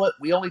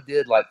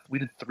we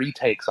did 3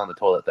 takes on the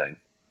toilet thing.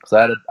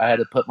 So I had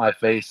to put my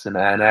face in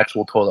an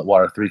actual toilet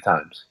water 3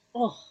 times.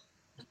 Oh.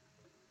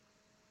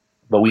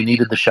 But we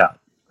needed the shot,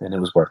 and it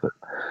was worth it.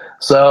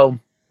 So,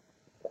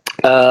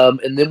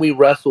 and then we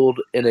wrestled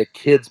in a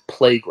kid's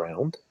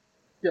playground.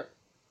 Yeah.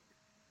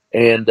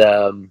 And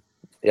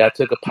I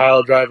took a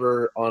pile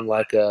driver on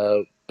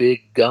a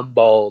big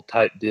gumball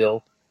type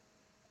deal,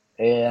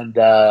 and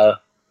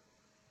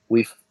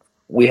we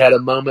had a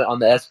moment on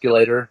the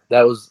escalator.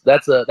 That's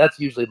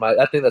usually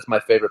I think that's my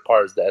favorite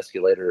part, is the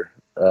escalator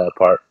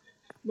part.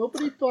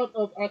 Nobody thought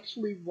of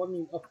actually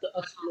running up the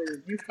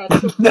escalator. You had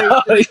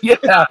to wait.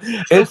 Yeah,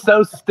 it's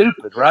so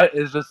stupid, right?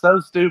 It's just so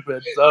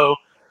stupid. So,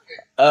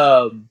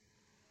 and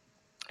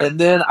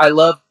then I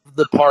love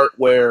the part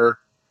where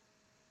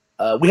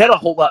we had a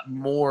whole lot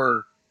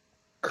more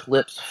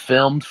clips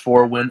filmed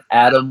for when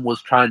Adam was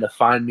trying to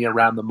find me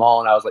around the mall,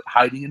 and I was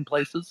hiding in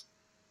places.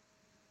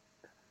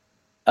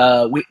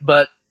 I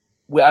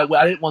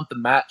didn't want the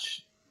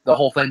match, the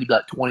whole thing, to be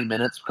 20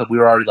 minutes because we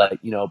were already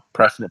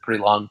pressing it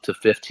pretty long to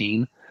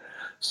 15.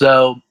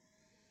 So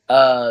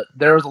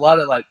there was a lot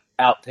of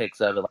outtakes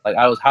of it.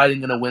 I was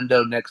hiding in a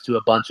window next to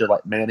a bunch of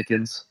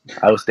mannequins.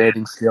 I was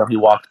standing still. He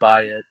walked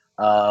by it.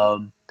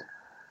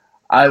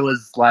 I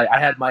was I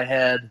had my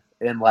head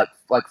in like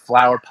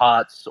flower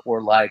pots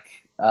or like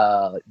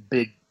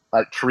big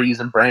like trees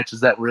and branches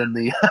that were in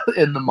the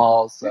in the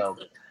mall. So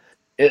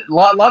a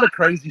lot of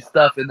crazy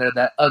stuff in there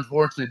that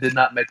unfortunately did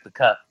not make the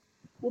cut.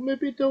 Well,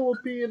 maybe there will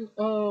be an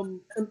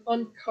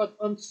uncut,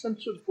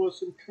 uncensored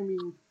version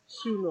coming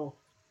soon.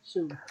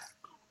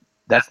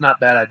 That's not a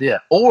bad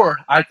idea. Or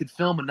I could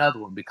film another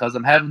one because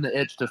I'm having the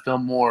itch to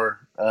film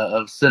more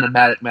of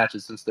cinematic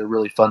matches since they're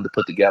really fun to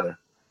put together.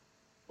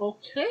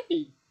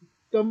 Okay.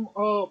 The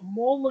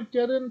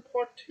Maul-Armageddon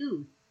Part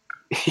 2.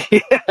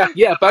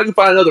 Yeah, if I can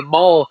find another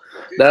mall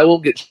that I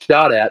won't get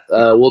shot at,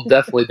 we'll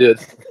definitely do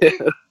it.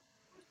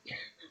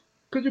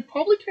 Because you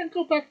probably can't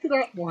go back to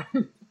that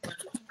one.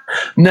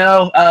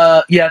 No,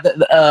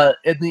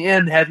 in the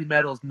end, heavy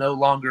metal is no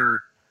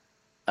longer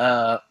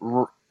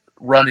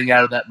running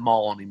out of that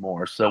mall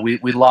anymore, so we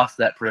lost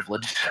that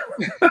privilege.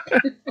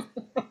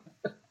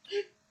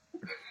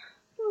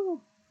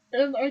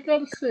 And I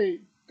gotta say,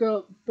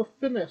 the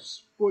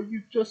finish where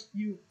you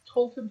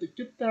told him to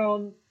get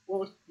down,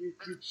 or you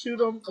shoot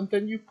him, and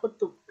then you put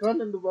the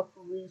gun in the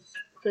referee's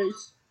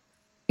face.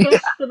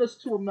 Best finish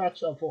to a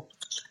match ever.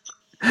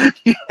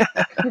 Yeah.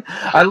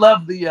 I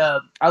love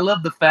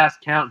the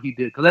fast count he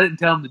did because I didn't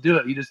tell him to do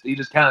it. He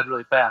just counted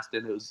really fast,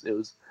 and it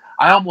was.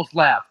 I almost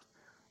laughed,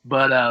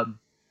 but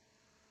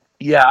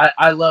yeah,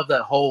 I love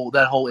that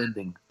whole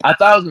ending. I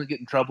thought I was gonna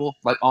get in trouble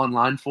like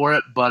online for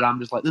it, but I'm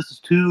just like this is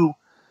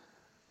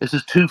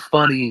too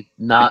funny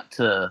not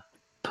to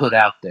put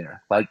out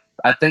there. Like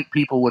I think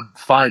people would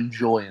find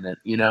joy in it,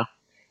 you know.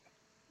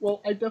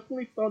 Well, I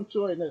definitely found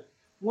joy in it.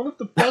 One of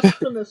the best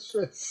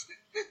finishes.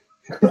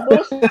 The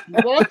most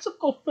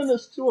logical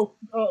finish to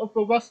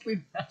a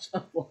wrestling match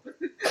ever.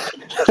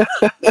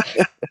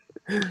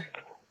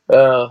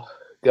 Oh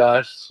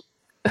gosh.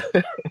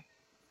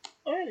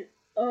 Alright,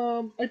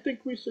 I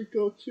think we should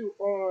go to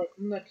our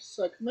next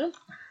segment.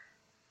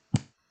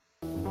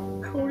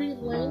 Kody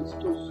Lane's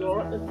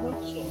Bizarre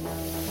Adventure.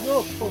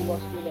 You're a pro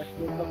wrestler that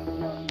grows up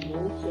around the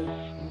roads and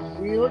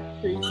weird,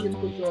 crazy, and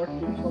bizarre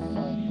things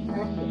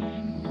happen.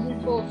 Can you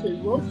tell us a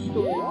road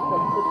story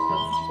that fits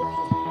that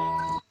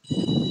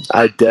description?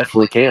 I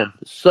definitely can.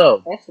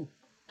 So, Awesome.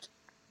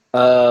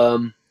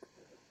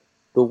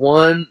 the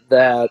one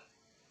that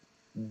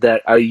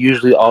I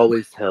usually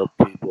always tell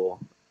people,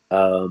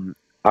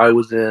 I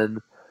was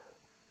in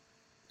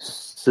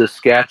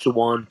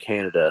Saskatchewan,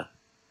 Canada.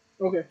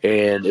 Okay.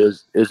 And it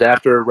was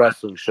after a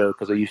wrestling show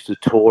because I used to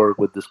tour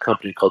with this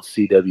company called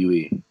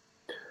CWE.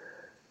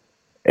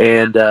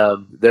 And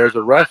there's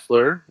a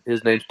wrestler.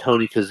 His name's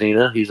Tony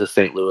Kazina. He's a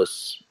St.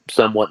 Louis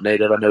somewhat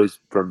native. I know he's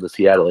from the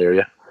Seattle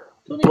area.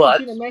 Tony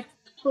But Kazina, not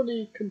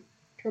Tony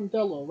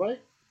Candello, right?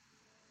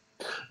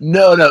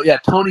 No, yeah,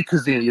 Tony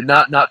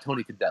Kazina, not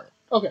Tony Candello.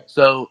 Okay.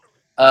 So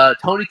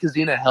Tony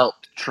Kazina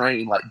helped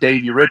train like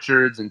Davey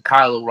Richards and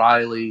Kyle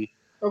O'Reilly.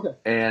 Okay.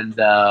 And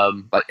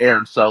like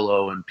Aaron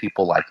Solo and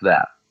people like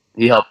that.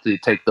 He helped to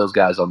take those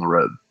guys on the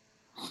road.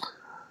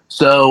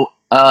 So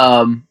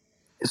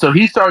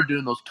he started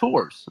doing those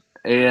tours,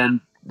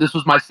 and this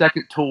was my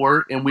second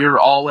tour, and we were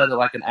all at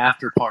like an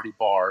after party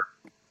bar,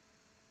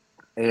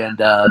 and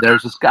there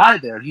was this guy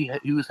there.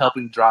 He was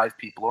helping drive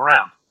people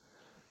around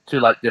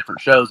to like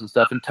different shows and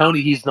stuff. And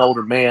Tony, he's an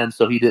older man,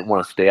 so he didn't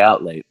want to stay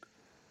out late.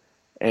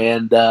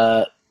 And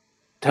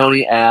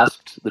Tony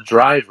asked the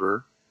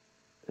driver,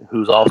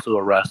 who's also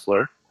a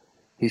wrestler,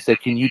 he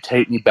said, "Can you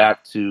take me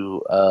back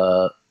to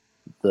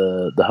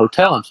the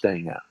hotel I'm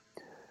staying at?"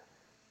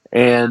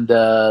 And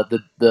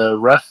the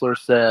wrestler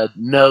said,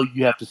 "No,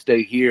 you have to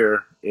stay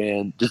here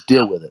and just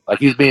deal with it." Like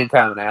he's being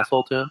kind of an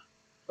asshole to him.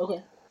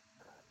 Okay.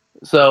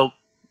 So,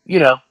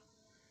 a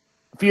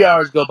few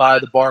hours go by,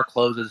 the bar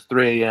closes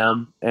 3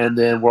 a.m., and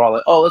then we're all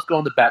like, "Oh, let's go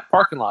in the back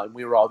parking lot." And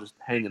we were all just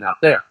hanging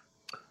out there.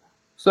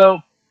 So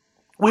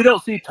we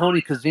don't see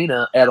Tony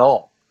Kazina at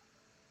all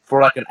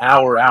for like an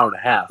hour and a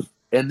half.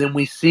 And then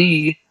we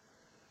see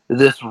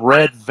this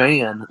red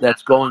van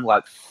that's going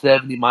like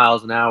 70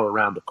 miles an hour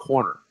around the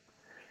corner.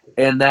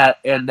 And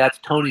that's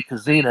Tony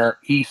Kazina.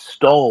 He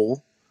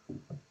stole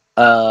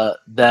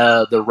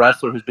the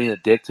wrestler who's being a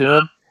dick to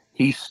him.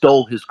 He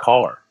stole his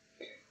car.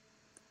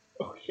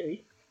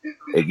 Okay.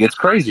 It gets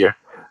crazier.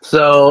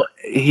 So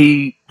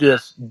he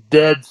just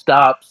dead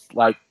stops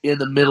like in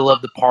the middle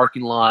of the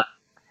parking lot.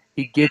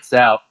 He gets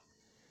out.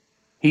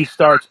 He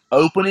starts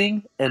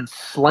opening and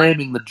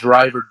slamming the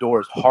driver door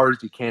as hard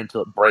as he can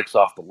until it breaks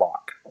off the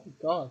lock. Oh,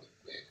 God.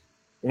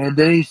 And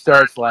then he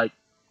starts like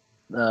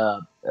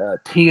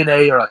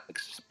TNA or like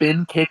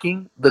spin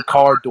kicking the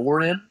car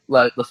door in,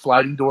 like the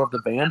sliding door of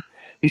the van.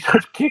 He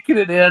starts kicking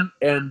it in,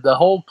 and the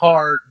whole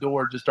car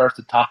door just starts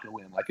to taco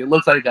in. Like it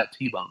looks like it got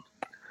T-boned.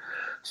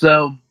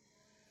 So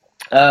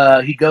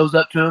he goes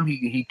up to him.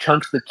 He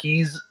chunks the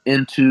keys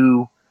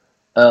into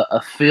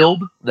a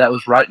field that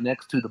was right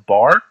next to the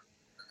bar.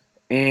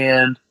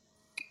 And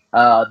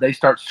they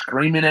start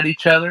screaming at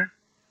each other.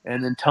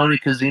 And then Tony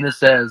Kazina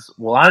says,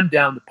 "Well, I'm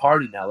down to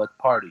party now. Let's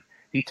party."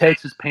 He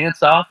takes his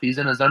pants off. He's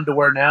in his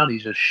underwear now, and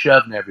he's just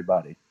shoving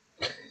everybody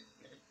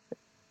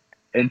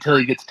until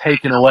he gets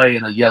taken away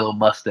in a yellow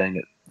Mustang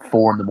at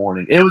 4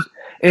 a.m.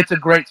 It's a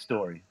great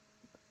story,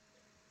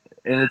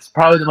 and it's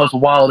probably the most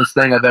wildest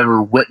thing I've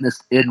ever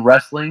witnessed in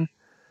wrestling.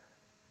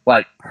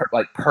 Like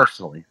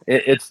personally,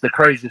 it's the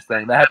craziest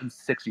thing that happened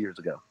 6 years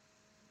ago.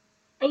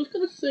 I was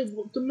gonna say,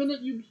 well, the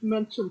minute you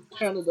mentioned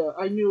Canada,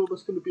 I knew it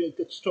was gonna be a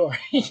good story.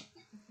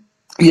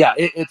 Yeah,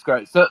 it's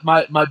great. So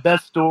my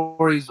best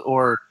stories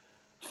or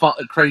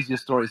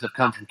craziest stories have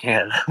come from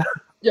Canada.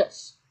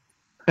 Yes.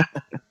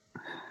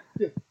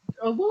 Yeah.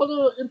 A lot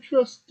of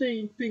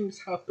interesting things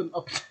happen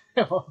up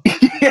there.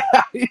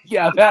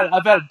 yeah.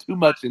 I've had too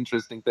much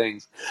interesting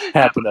things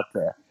happen up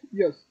there.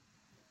 Yes.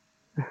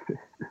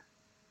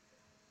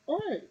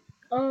 Alright.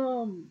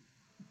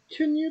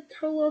 Can you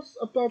tell us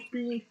about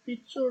being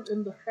featured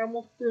in the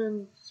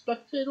Hamilton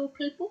Spectator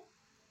paper?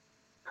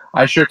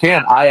 I sure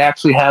can. I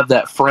actually have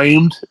that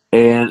framed,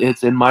 and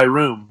it's in my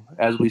room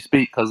as we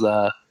speak because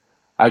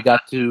I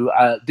got to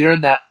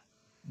during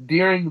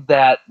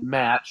that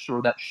match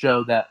or that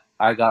show that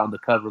I got on the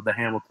cover of the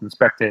Hamilton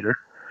Spectator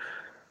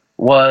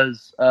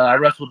was I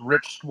wrestled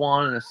Rich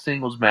Swann in a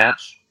singles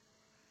match,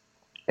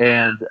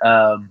 and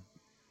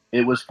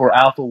it was for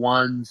Alpha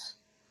One's.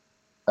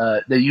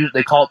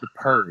 They call it the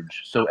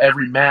Purge, so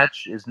every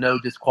match is no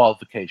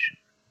disqualification.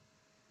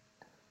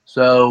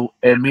 So,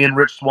 and me and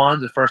Rich Swann,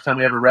 the first time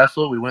we ever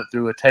wrestled, we went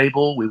through a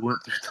table, we went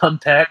through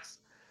thumbtacks,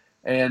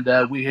 and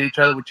we hit each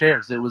other with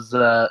chairs. It was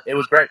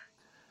great.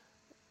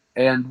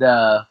 And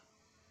the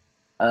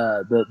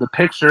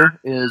picture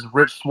is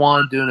Rich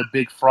Swann doing a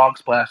big frog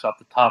splash off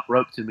the top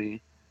rope to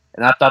me,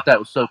 and I thought that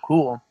was so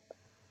cool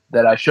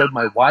that I showed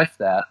my wife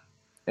that.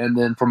 And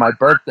then for my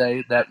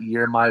birthday that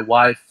year, my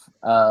wife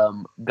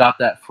got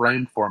that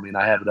framed for me, and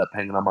I have it up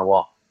hanging on my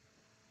wall.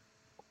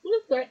 What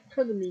does that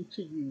kind of mean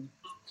to you?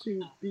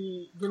 To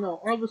be,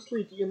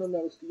 obviously the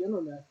internet is the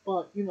internet,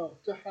 but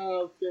to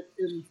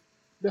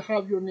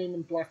have your name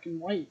in black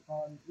and white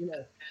on,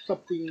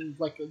 something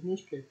like a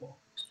newspaper.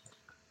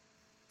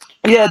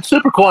 Yeah, it's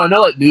super cool. I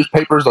know like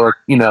newspapers are,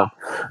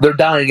 they're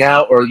dying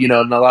out, or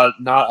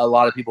not a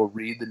lot of people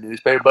read the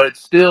newspaper, but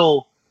it's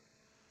still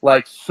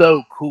like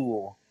so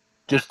cool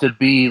just to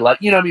be like,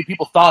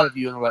 people thought of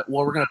you and they're like,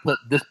 well, we're gonna put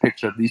this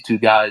picture of these two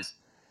guys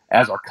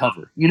as our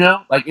cover.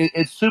 Like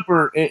it's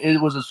super. It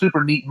was a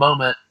super neat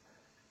moment.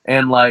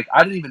 And like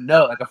I didn't even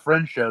know, like a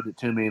friend showed it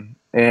to me,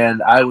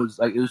 and I was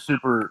like, it was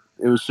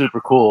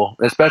super cool,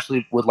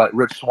 especially with like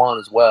Rich Swann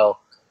as well.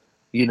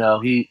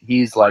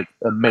 He's like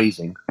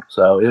amazing.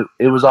 So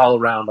it was all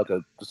around like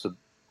just an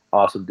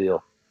awesome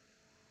deal.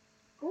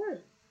 All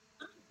right.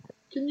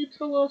 Can you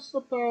tell us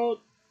about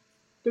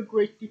the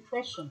Great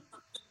Depression?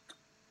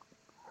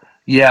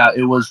 Yeah,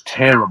 it was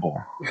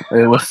terrible.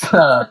 It was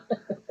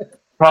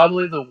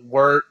probably the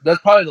worst.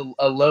 That's probably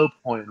a low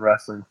point in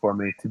wrestling for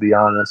me, to be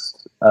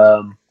honest.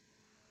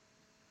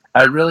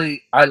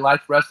 I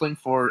liked wrestling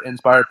for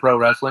Inspired Pro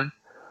Wrestling,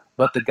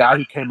 but the guy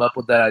who came up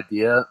with that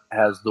idea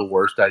has the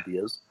worst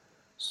ideas.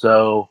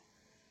 So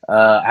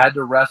I had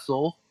to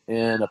wrestle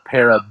in a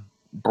pair of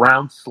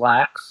brown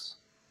slacks,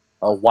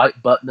 a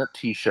white button-up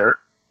T-shirt,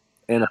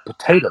 and a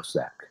potato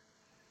sack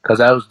because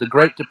that was the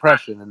Great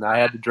Depression, and I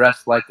had to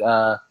dress like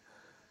how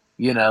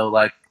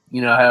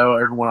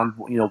everyone on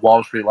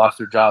Wall Street lost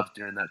their jobs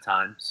during that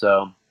time.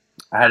 So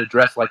I had to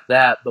dress like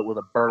that, but with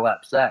a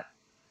burlap sack.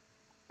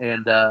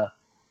 And the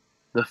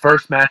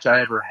first match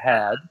I ever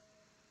had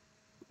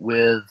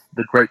with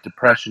the Great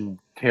Depression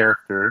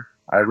character,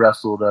 I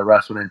wrestled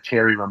in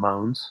Cherry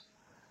Ramones,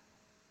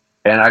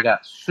 and I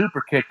got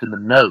super kicked in the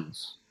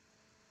nose,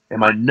 and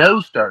my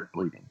nose started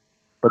bleeding.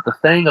 But the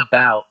thing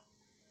about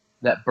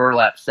that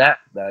burlap sack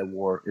that I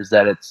wore is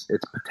that it's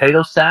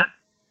potato sack,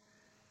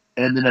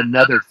 and then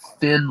another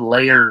thin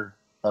layer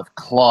of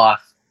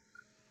cloth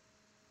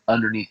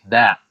underneath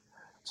that.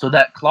 So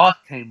that cloth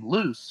came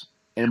loose,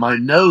 and my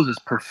nose is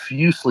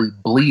profusely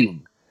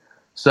bleeding.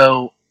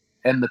 So,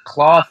 and the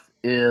cloth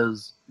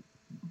is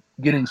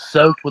getting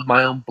soaked with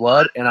my own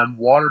blood, and I'm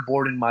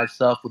waterboarding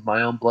myself with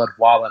my own blood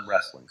while I'm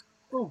wrestling.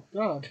 Oh,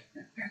 God.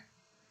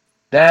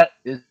 That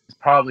is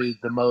probably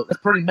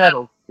that's pretty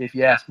metal, if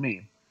you ask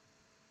me.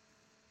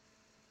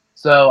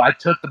 So I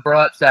took the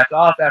burlap sack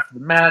off after the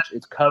match.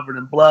 It's covered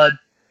in blood,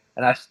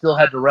 and I still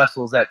had to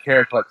wrestle as that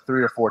character like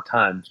 3 or 4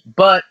 times.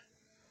 But,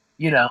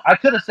 I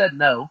could have said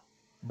no,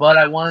 but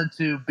I wanted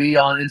to be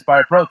on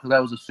Inspired Pro because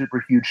that was a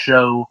super huge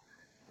show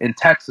in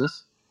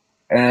Texas,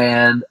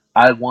 and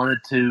I wanted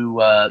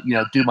to,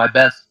 do my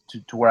best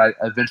to where I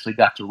eventually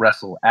got to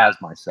wrestle as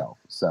myself.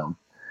 So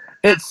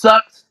it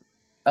sucked,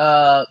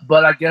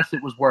 but I guess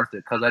it was worth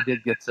it because I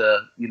did get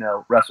to,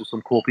 wrestle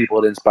some cool people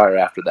at Inspire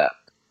after that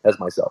as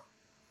myself.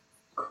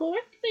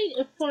 Correct me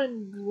if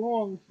I'm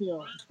wrong here,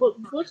 but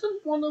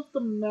wasn't one of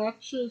the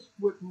matches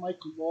with Mike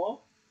Law?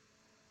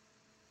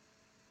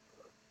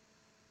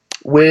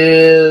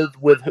 With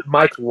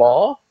Mike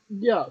Law?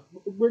 Yeah,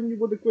 when you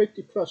were the Great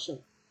Depression.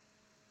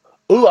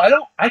 Ooh,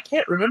 I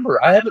can't remember.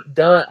 I haven't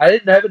done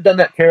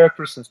that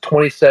character since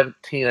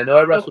 2017. I know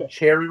I wrestled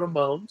Cherry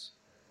Ramones,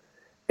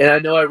 and I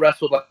know I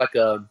wrestled like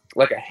a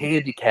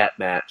handicap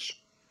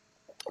match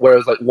where it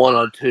was like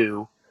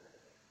 1-on-2.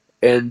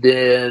 and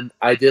then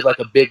I did like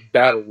a big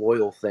battle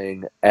royal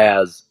thing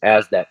as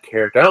that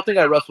character. I don't think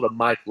I wrestled a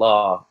Mike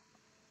Law.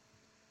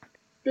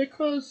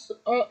 Because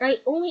I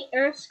only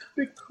ask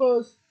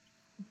because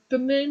the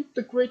name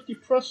The Great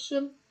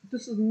Depression,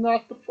 this is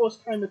not the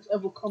first time it's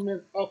ever come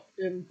up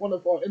in one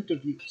of our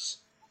interviews.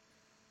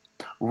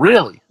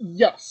 Really?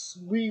 Yes,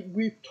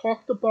 we've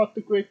talked about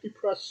the Great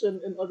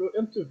Depression in other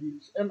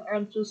interviews, and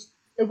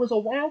it was a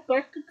while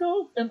back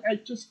ago, and I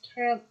just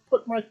can't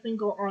put my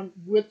finger on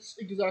which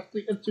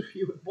exactly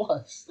interview it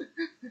was.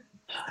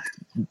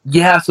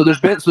 Yeah, so there's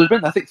been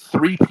I think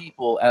 3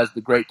 people as the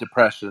Great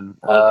Depression.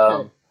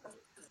 Okay.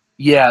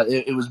 Yeah,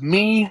 it was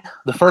me,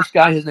 the first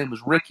guy, his name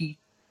was Ricky,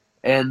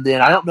 and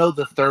then I don't know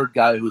the third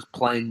guy who's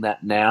playing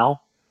that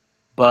now,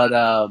 but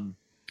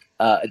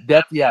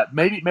yeah,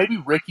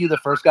 maybe Ricky, the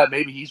first guy,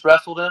 maybe he's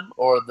wrestled him,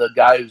 or the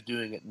guy who's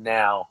doing it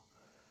now.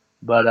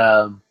 But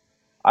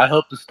I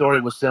hope the story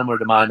was similar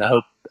to mine.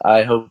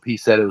 I hope he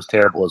said it was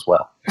terrible as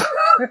well.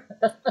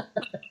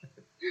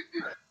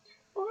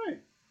 All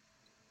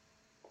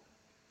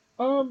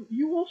right.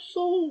 You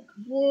also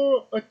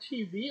wore a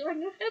TV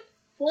on your head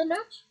for a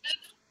match?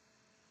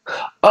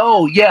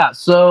 Oh yeah,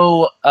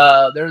 so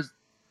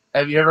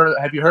have you heard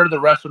of the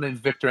wrestler named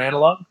Victor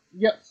Analog?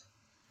 Yes.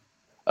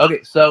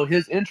 Okay, so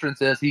his entrance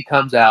is he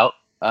comes out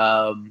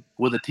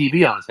with a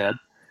TV on his head,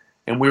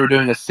 and we were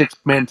doing a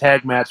 6-man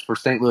tag match for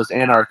St. Louis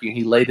Anarchy, and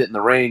he laid it in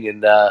the ring,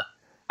 and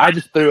I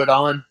just threw it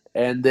on,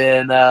 and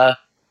then I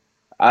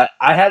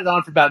had it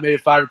on for about maybe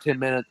 5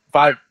 to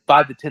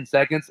 10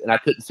 seconds, and I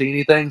couldn't see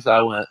anything, so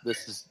I went,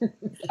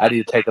 I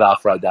need to take it off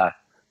before I die.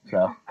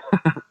 So.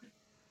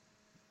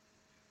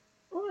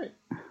 All right.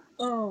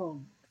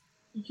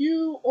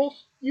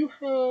 You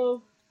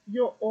have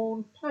your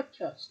own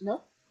podcast,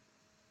 no?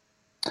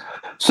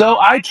 So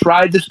I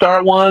tried to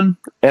start one,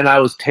 and I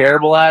was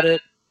terrible at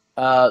it.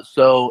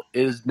 So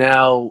it is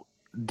now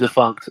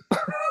defunct.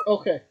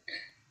 Okay.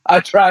 I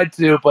tried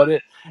to, but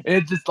it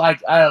just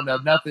like I don't know,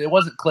 nothing. It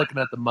wasn't clicking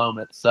at the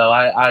moment, so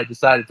I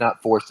decided not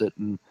to force it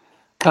and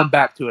come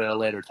back to it at a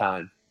later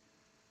time.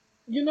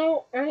 You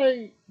know,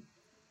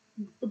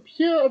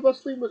 here at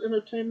Wrestling with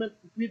Entertainment,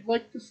 we'd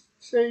like to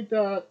say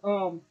that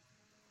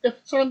if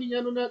it's on the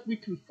internet, we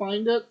can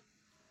find it.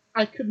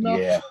 I could not.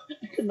 Yeah.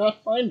 I could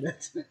not find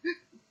it.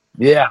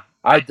 Yeah,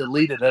 I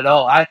deleted it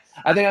all. I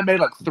think I made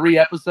like 3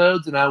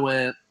 episodes, and I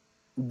went,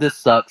 this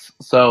sucks.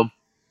 So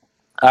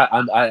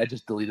I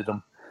just deleted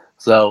them.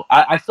 So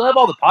I still have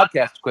all the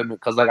podcast equipment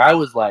because like I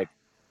was like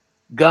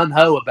gun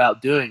ho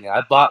about doing it.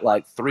 I bought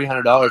like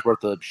 $300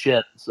 worth of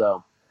shit.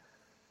 So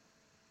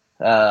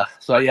yeah,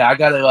 I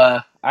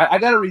gotta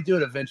redo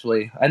it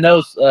eventually. I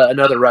know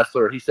another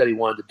wrestler. He said he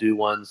wanted to do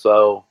one,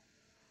 so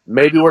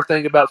maybe we're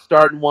thinking about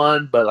starting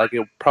one, but like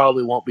it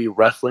probably won't be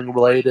wrestling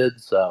related.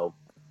 So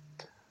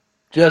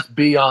just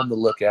be on the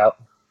lookout.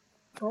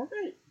 All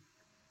right.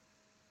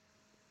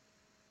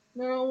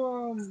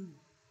 Now,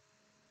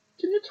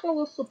 can you tell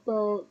us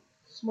about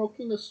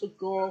smoking a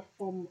cigar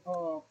from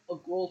a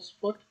girl's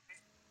foot?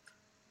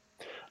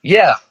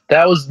 Yeah,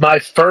 that was my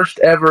first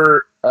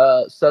ever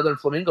Southern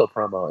Flamingo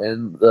promo,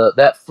 and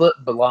that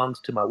foot belongs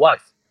to my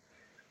wife.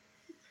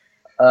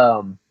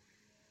 I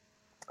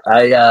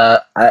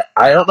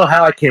don't know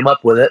how I came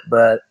up with it,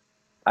 but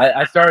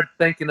I started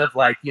thinking of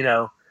like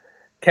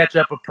catch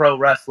up with pro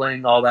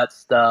wrestling, all that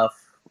stuff,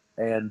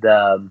 and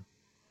I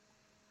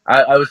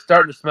was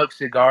starting to smoke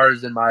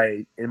cigars in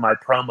my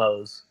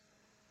promos.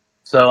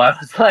 So I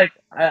was like,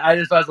 I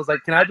was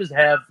like, can I just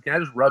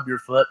rub your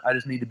foot? I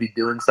just need to be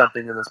doing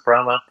something in this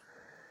promo.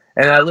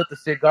 And I lit the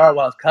cigar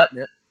while I was cutting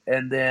it,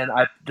 and then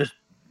I just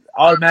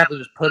automatically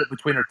just put it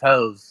between her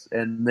toes,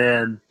 and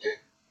then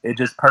it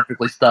just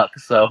perfectly stuck.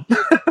 So.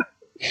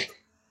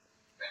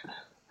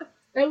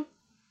 And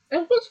I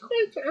was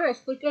going to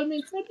ask, like, I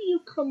mean, how do you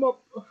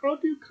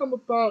come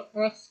about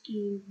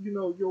asking,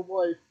 your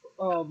wife,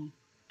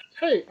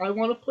 hey, I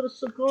want to put a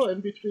cigar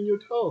in between your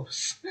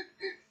toes?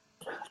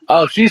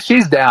 Oh,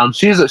 she's down.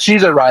 She's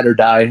a ride or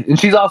die, and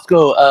she's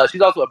also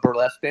a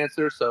burlesque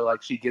dancer. So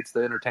like she gets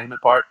the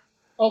entertainment part.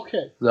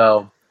 Okay.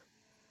 So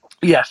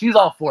yeah, she's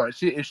all for it.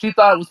 If she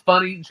thought it was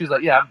funny, she's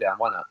like, yeah, I'm down.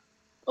 Why not?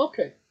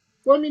 Okay.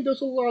 Well, I mean,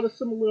 there's a lot of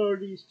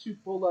similarities to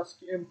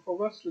burlesque and pro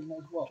wrestling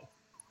as well.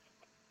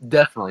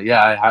 Definitely,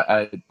 yeah,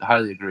 I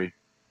highly agree.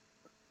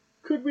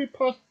 Could we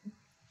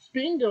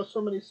being there are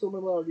so many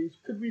similarities,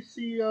 could we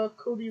see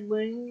Kody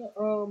Ling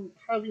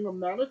having a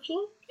manager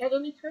at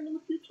any time in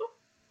the future?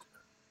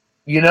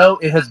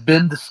 It has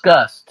been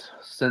discussed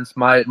since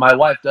my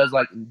wife does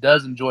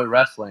enjoy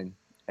wrestling,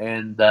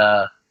 and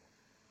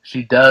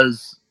she's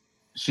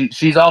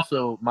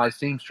also my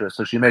seamstress,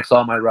 so she makes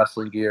all my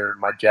wrestling gear,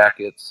 my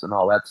jackets, and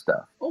all that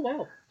stuff. Oh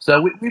wow!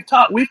 So we've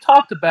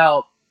talked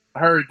about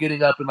her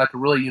getting up in like a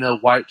really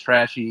white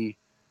trashy,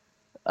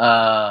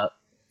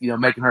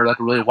 making her like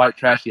a really white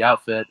trashy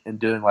outfit and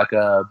doing like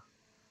a,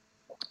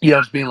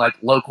 just being like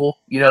local,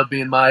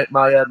 being my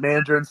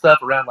manager and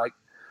stuff around like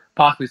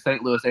possibly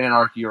St. Louis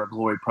Anarchy or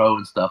Glory Pro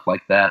and stuff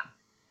like that.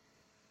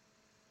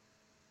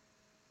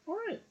 All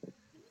right,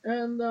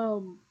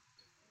 and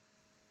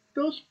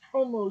those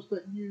promos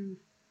that you've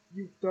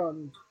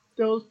done,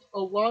 there's a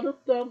lot of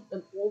them,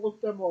 and all of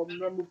them are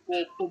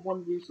memorable for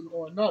one reason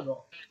or another.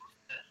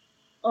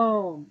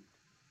 Can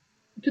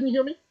you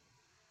hear me?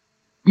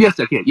 Yes,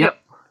 I can. Yep.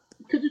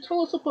 Could you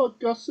tell us about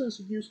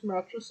Gus's used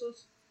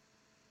mattresses?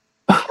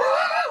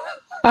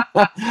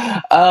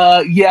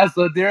 Yeah.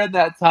 So during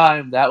that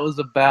time, that was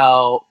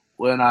about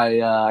when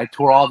I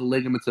tore all the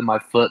ligaments in my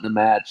foot in the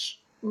match,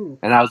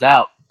 and I was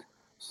out.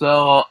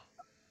 So,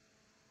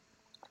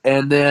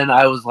 and then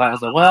I was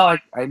like, well,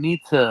 I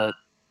need to,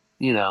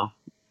 you know,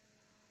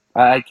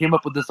 I came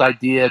up with this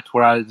idea to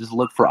where I just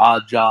look for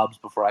odd jobs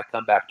before I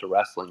come back to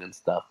wrestling and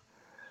stuff.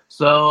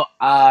 So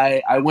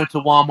I went to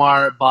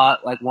Walmart,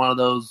 bought like one of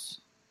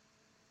those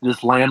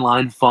just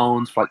landline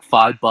phones for like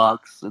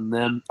 $5, and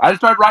then I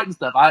started writing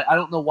stuff. I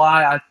don't know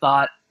why I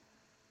thought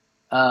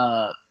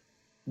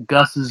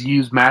Gus's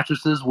used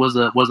mattresses was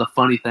a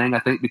funny thing. I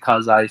think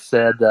because I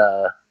said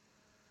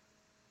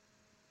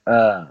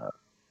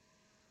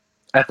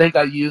I think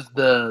I used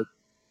the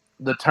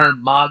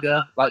term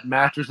MAGA, like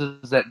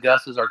mattresses at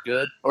Gus's are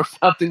good, or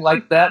something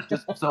like that,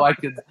 just so I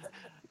could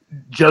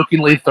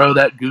jokingly throw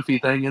that goofy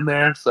thing in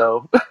there.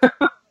 So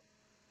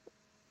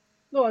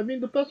No, I mean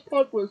the best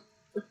part was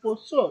for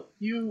sure.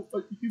 You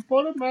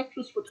bought a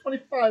mattress for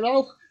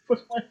 $25. For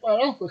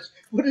 $25,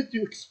 what did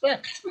you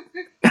expect?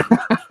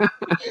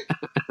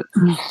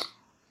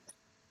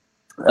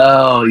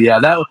 oh yeah,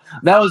 that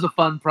was a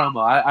fun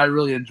promo. I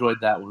really enjoyed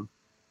that one.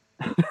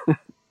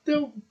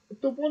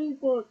 The one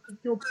where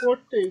your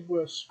birthday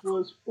wish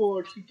was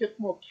for to get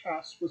more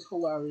cash was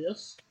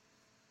hilarious.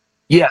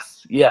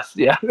 Yes,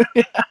 yeah.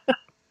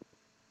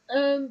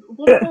 And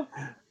what about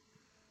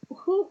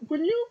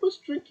when you was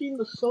drinking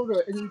the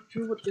soda and you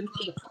drew it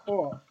into the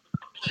car?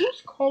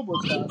 Whose car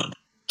was that?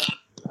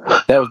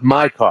 That was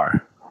my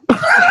car.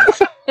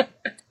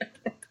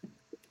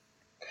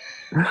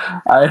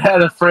 I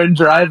had a friend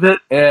drive it,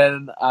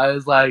 and I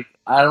was like,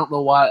 I don't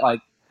know why.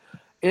 Like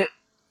it.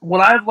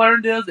 What I've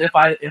learned is if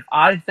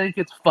I think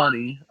it's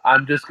funny,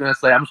 I'm just gonna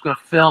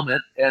film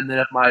it, and then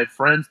if my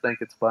friends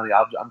think it's funny,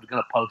 I'm just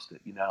gonna post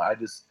it. I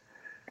just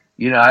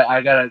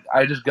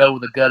go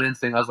with a gut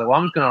instinct. I was like, well,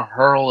 I'm just gonna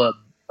hurl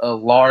a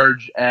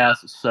large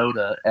ass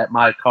soda at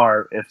my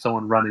car if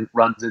someone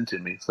runs into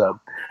me. So,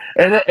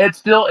 and it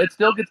still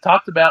gets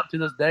talked about to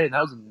this day. And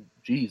that was in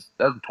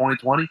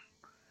 2020.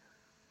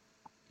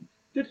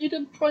 Did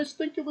Eden Price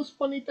think it was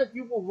funny that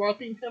you were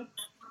robbing him?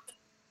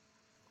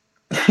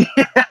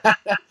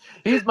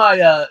 He's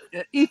my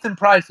Ethan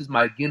Price is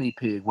my guinea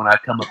pig when I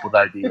come up with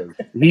ideas.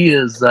 He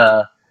is.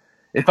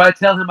 If I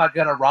tell him I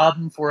gotta rob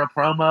him for a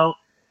promo,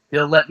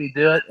 he'll let me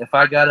do it. If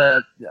I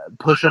gotta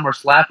push him or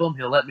slap him,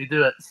 he'll let me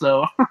do it.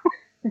 So.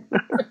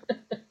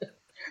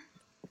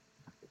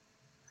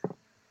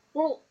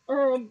 Well,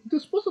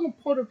 this wasn't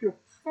a part of your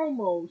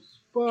promos,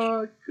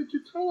 but could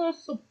you tell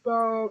us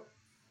about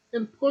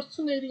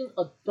impersonating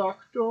a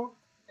doctor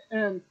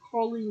and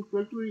calling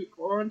Gregory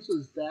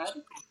Orange's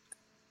dad?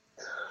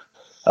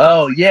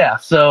 Oh yeah,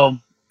 so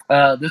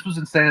this was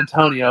in San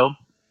Antonio,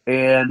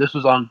 and this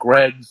was on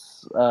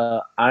Greg's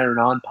Iron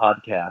On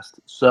podcast.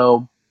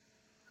 So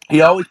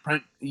he always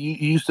he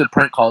used to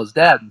prank call his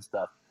dad and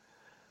stuff.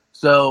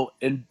 So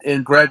and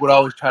Greg would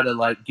always try to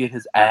like get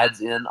his ads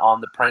in on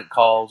the prank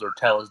calls or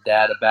tell his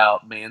dad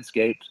about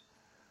Manscaped.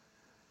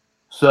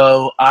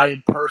 So I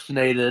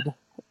impersonated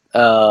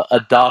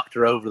a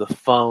doctor over the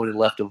phone and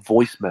left a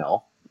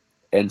voicemail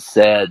and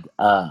said,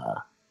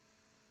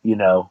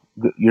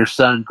 your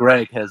son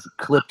Greg has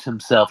clipped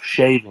himself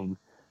shaving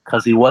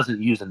because he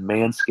wasn't using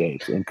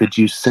Manscaped, and could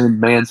you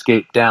send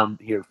Manscaped down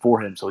here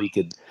for him so he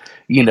could,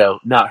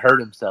 not hurt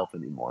himself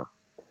anymore?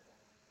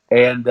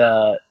 And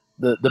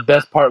the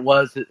best part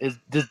was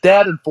his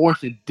dad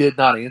unfortunately did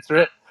not answer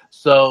it,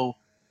 so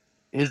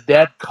his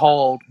dad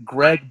called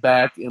Greg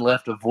back and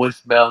left a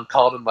voicemail and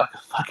called him like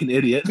a fucking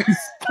idiot and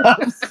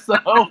stuff.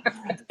 So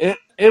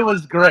it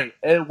was great.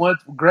 And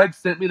once Greg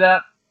sent me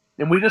that,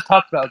 and we just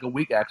talked about like a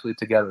week actually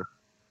together.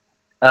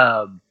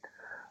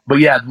 But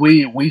yeah,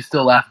 we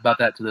still laugh about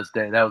that to this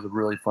day. That was a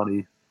really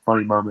funny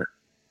moment.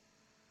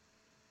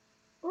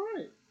 All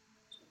right.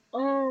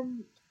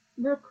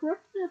 Now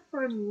correct me if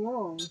I'm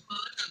wrong,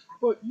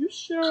 but you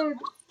shared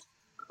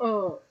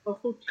a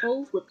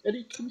hotel with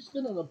Eddie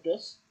Kingston and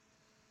Abyss.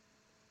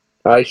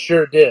 I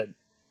sure did.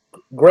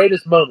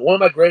 Greatest moment. One of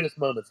my greatest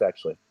moments,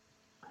 actually.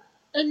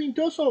 I mean,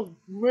 those are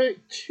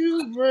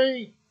two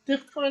very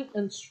different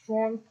and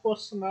strong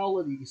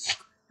personalities.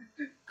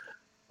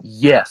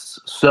 Yes.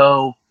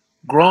 So,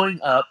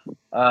 growing up,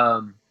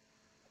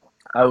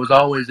 I was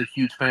always a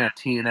huge fan of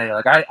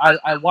TNA. Like,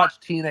 I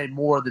watched TNA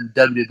more than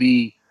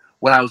WWE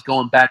when I was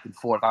going back and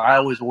forth. I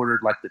always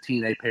ordered, like, the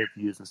TNA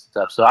pay-per-views and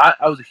stuff. So,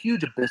 I was a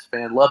huge Abyss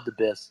fan. Loved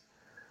Abyss.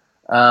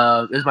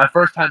 It was my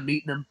first time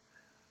meeting him.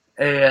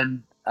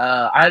 And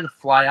I had to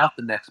fly out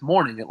the next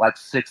morning at, like,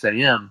 6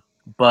 a.m.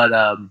 But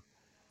I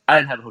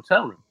didn't have a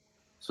hotel room.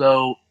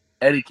 So,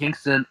 Eddie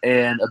Kingston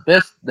and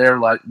Abyss, they're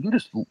like, you can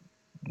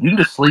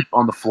just sleep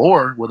on the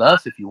floor with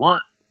us if you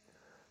want.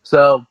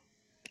 So,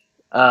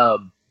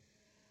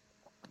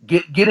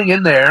 getting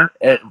in there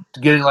and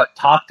getting like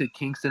talk to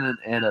Kingston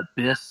and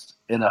Abyss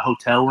in a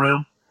hotel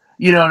room.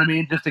 You know what I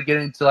mean? Just to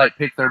getting to like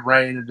pick their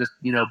brain and just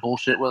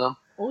bullshit with them.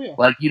 Oh yeah.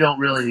 Like no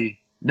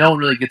one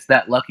really gets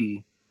that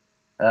lucky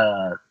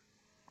to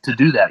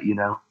do that.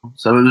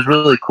 So it was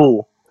really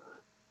cool.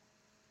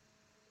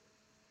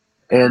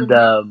 And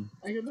I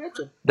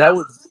imagine. that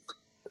was.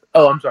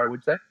 Oh, I'm sorry.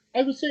 What'd you say?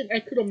 I was saying I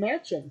could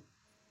imagine.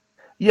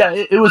 Yeah,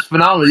 it was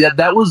phenomenal. Yeah,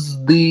 that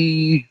was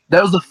the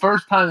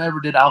first time I ever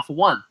did Alpha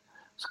One,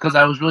 because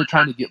I was really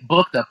trying to get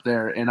booked up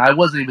there, and I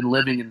wasn't even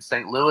living in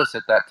St. Louis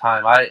at that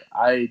time.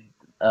 I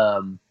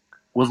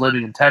was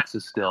living in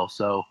Texas still,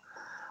 so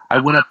I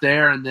went up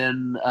there, and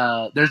then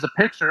there's a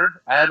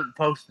picture. I haven't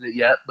posted it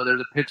yet, but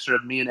there's a picture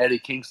of me and Eddie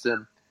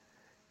Kingston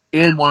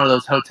in one of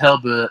those hotel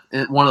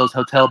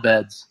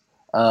beds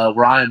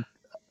where I'm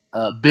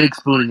big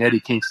spooning Eddie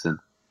Kingston.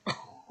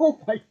 Oh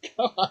my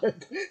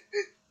god.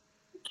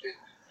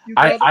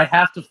 I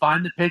have to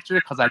find the picture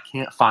because I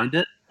can't find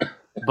it.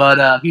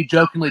 But he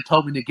jokingly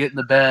told me to get in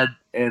the bed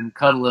and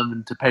cuddle him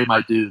and to pay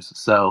my dues.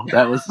 So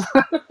that was.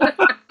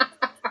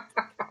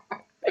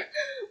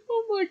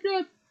 Oh my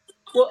god.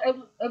 Well,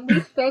 at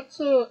least that's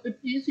an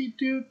easy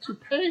dude to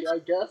pay, I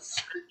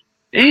guess.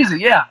 Easy,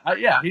 yeah.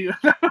 Yeah.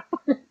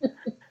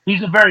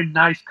 He's a very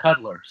nice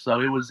cuddler,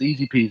 so it was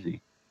easy peasy.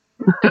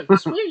 Okay,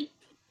 sweet.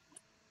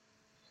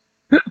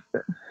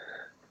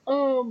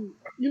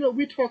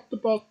 We talked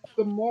about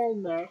the mall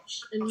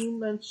match, and you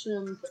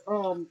mentioned,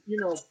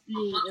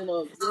 being in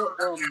a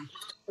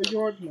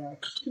yard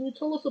match. Can you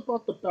tell us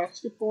about the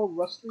basketball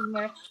wrestling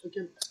match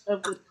against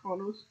Everett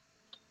Connors?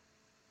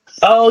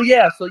 Oh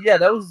yeah, so yeah,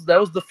 that was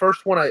the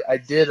first one I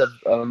did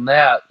on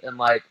that, and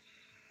like,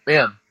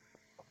 man,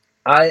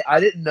 I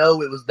didn't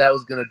know that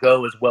was gonna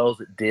go as well as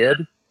it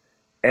did,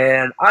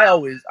 and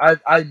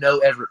I know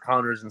Everett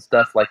Connors and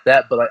stuff like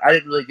that, but like I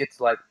didn't really get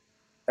to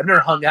I've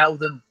never hung out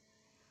with him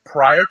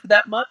prior to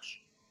that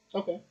much.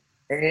 Okay.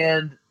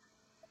 And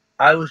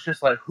I was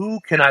just like,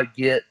 who can I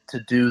get to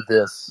do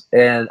this?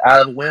 And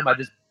out of a whim, I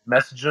just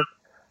messaged him.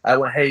 I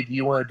went, hey, do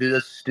you want to do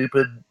this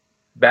stupid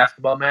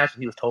basketball match?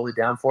 And he was totally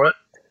down for it.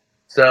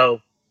 So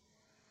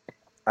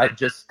we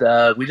just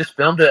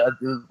filmed it. I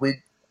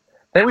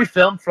think we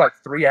filmed for like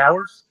 3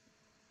 hours.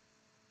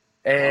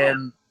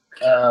 And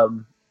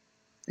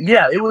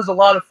yeah, it was a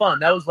lot of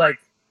fun. That was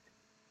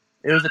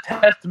it was a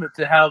testament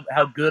to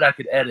how good I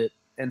could edit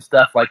and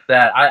stuff like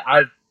that.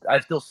 I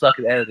still suck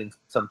at editing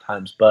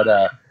sometimes, but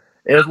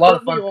it was a lot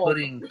of fun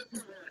putting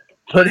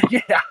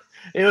yeah,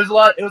 it was a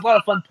lot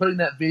of fun putting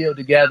that video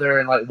together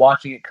and like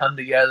watching it come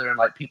together and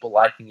like people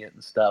liking it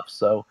and stuff.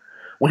 So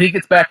when he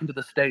gets back into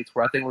the States,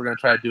 where I think we're going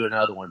to try to do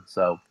another one,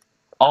 so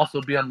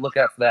also be on the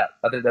lookout for that.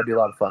 I think that'd be a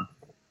lot of fun.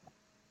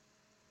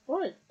 All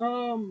right.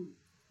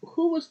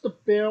 Who was the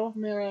bear,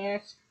 may I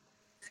ask?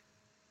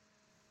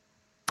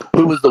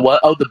 Who was the what?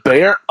 Oh, the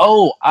bear.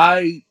 Oh,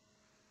 I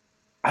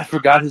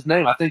forgot his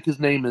name. I think his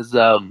name is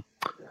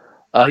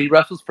he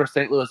wrestles for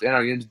St. Louis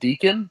Anarchians,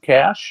 Deacon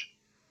Cash.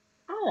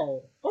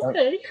 Oh,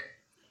 okay.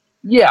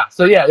 Yeah,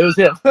 so yeah, it was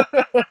him.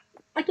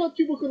 I thought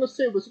you were gonna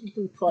say it was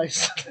Ethan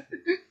Price.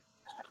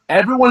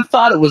 Everyone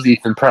thought it was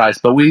Ethan Price,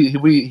 but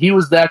he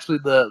was actually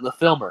the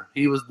filmer.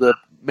 He was the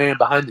man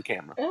behind the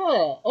camera.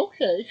 Oh,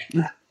 okay.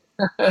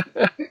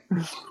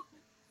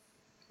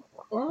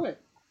 All right.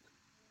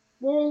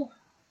 Well,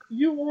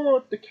 you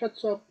are the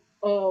ketchup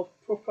of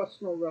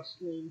professional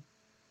wrestling.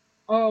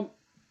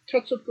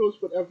 Ketchup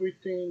goes with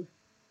everything.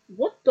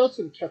 What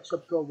doesn't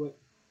ketchup go with?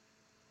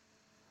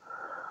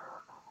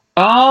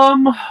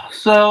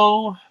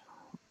 So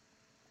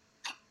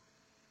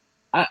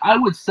I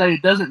would say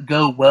it doesn't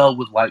go well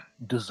with like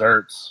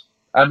desserts.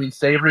 I mean,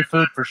 savory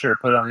food for sure,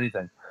 put it on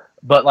anything.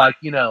 But like,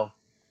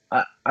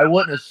 I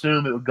wouldn't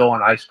assume it would go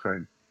on ice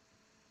cream.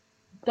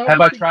 Have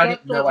I tried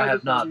it? No, I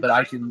have not. But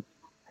I can.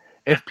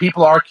 If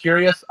people are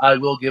curious, I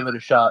will give it a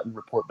shot and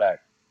report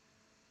back.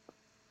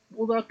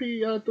 Will that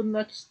be the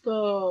next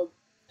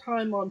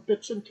time on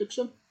Bitchin'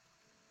 Kitchen?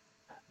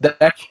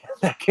 That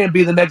can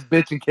be the next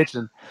Bitchin'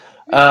 Kitchen.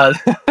 That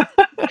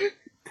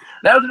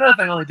was another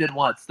thing I only did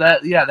once.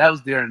 That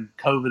was during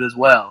COVID as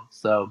well.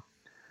 So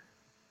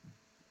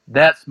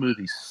that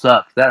smoothie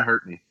sucked. That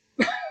hurt me.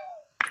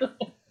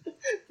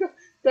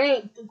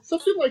 That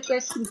something like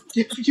that can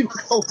give you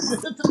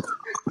COVID.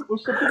 Or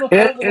something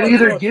it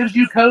either gives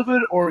you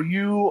COVID or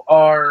you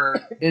are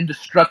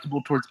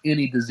indestructible towards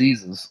any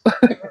diseases.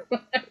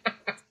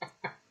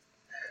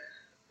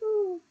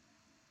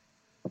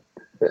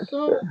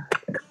 So,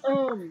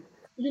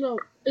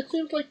 it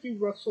seems like you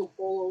wrestle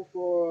all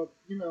over,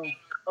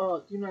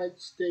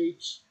 United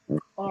States,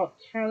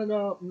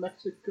 Canada,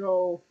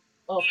 Mexico,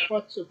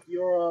 parts of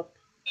Europe,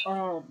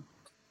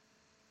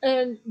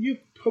 and you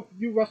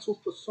wrestle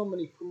for so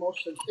many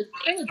promotions. It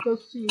kind of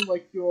does seem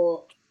like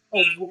you're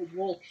a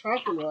world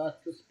traveler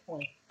at this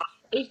point.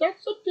 Is that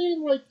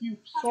something like you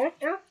sought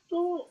after,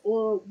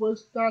 or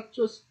was that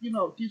just,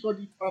 these are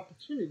the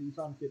opportunities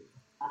I'm getting?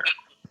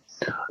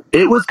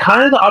 It was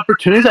kind of the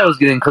opportunities I was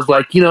getting because,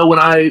 like,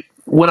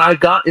 when I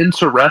got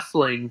into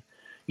wrestling,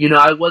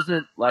 I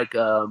wasn't like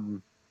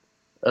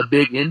a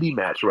big indie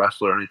match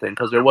wrestler or anything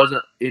because there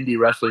wasn't indie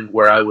wrestling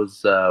where I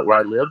was where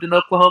I lived in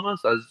Oklahoma.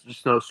 So I was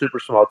just in a super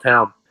small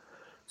town.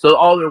 So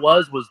all there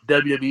was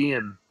WWE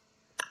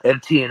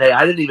and TNA.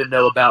 I didn't even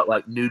know about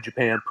like New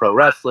Japan Pro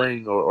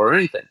Wrestling or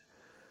anything.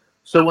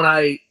 So when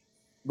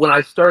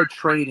I started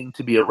training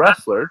to be a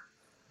wrestler,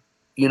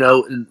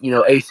 and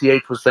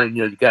ACH was saying,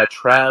 you got to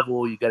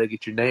travel, you got to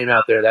get your name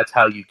out there. That's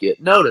how you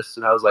get noticed.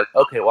 And I was like,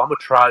 okay, well, I'm gonna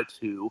try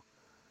to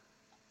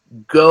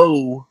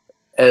go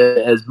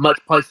as much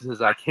places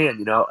as I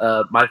can.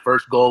 My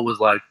first goal was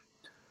like,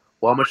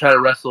 well, I'm gonna try to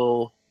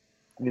wrestle,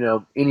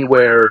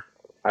 anywhere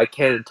I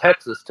can in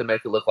Texas to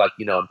make it look like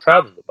I'm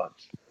traveling a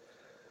bunch.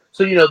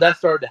 So that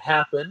started to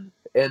happen,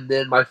 and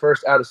then my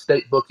first out of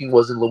state booking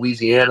was in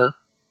Louisiana,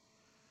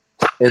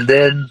 and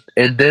then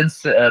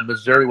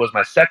Missouri was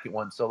my second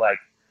one. So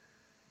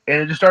and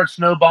it just started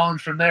snowballing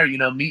from there.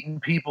 Meeting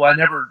people. I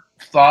never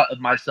thought of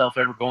myself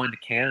ever going to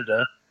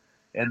Canada,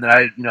 and then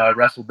I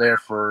wrestled there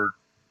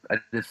I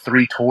did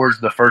 3 tours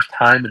the first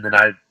time, and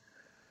then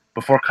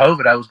before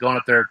COVID I was going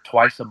up there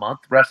twice a month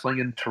wrestling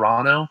in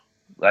Toronto.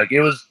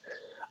 It was,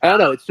 I don't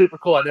know, it's super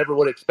cool. I never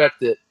would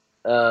expect it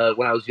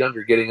when I was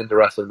younger getting into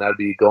wrestling. That I'd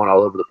be going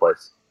all over the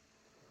place.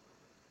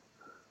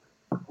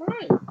 All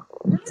right.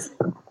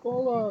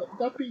 Well,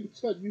 that being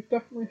said, you've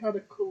definitely had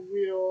a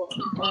career,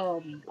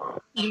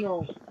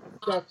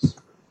 that's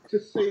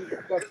that's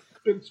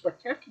been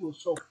spectacular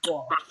so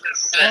far.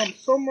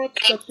 So much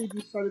that they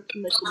decided to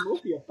make a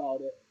movie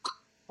about it.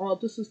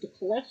 This is the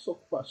colossal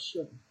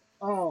question.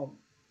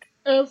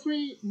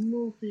 Every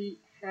movie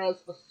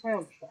has a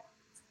soundtrack.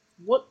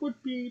 What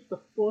would be the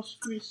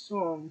first 3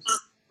 songs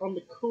on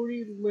the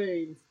Kody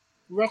Lane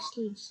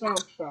wrestling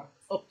soundtrack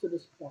up to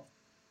this point?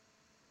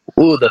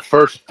 Ooh, the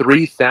first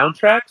 3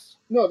 soundtracks?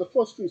 No, the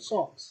first 3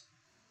 songs.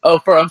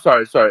 Oh, I'm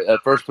sorry.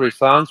 First 3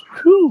 songs?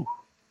 Whew.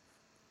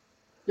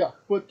 Yeah,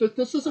 but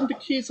this isn't the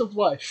Keys of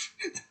Life.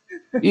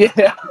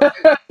 Yeah.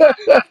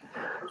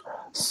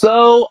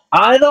 So,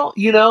 I don't,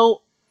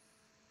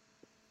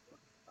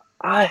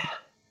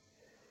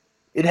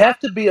 it'd have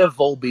to be a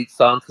Volbeat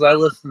song, because I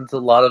listen to a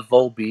lot of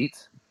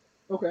Volbeat.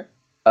 Okay.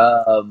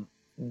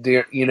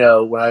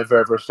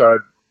 Whenever I first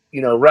started,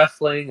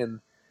 wrestling, and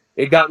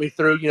it got me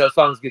through,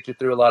 songs get you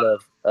through a lot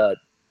of,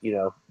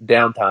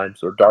 down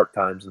times or dark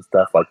times and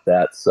stuff like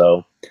that.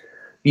 So,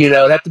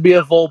 it'd have to be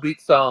a Volbeat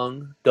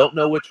song. Don't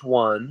know which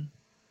one.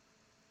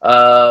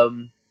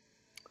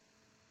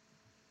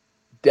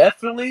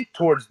 Definitely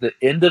towards the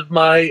end of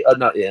my,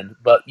 not end,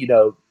 but,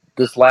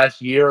 this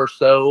last year or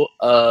so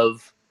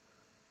of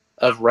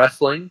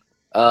wrestling,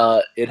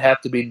 it'd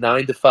have to be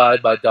 9 to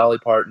 5 by Dolly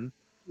Parton.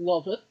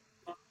 Love it.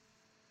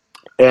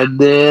 And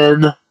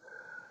then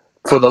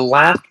for the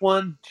last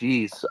one,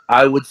 geez,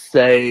 I would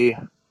say,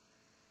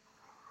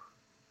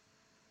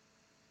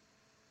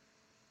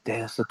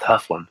 damn, it's a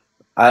tough one.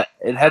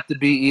 It'd have to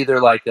be either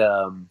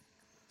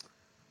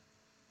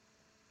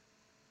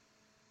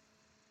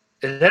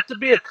it'd have to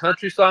be a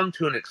country song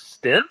to an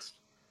extent,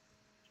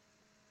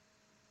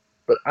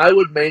 but I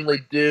would mainly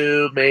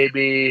do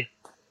maybe,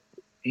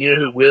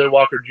 who Wheeler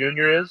Walker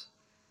Jr. is?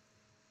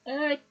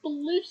 I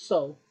believe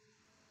so.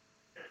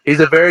 He's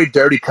a very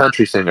dirty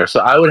country singer, so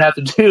I would have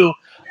to do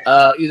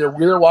either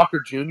Wheeler Walker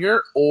Jr.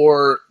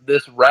 or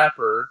this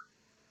rapper.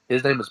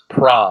 His name is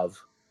Prov,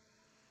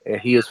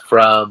 and he is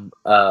from,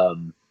 I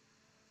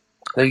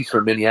think he's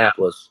from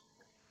Minneapolis,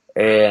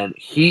 and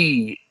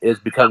he has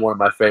become one of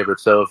my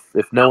favorites. So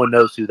if no one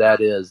knows who that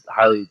is,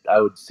 I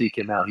would seek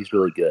him out. He's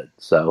really good.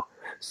 So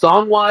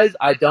song-wise,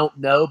 I don't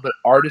know, but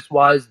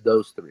artist-wise,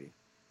 those 3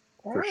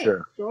 for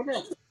sure. Fair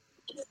enough.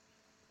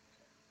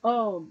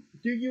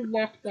 Do you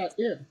lock that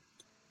in?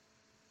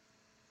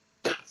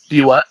 Do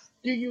you what?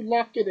 Do you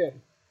lock it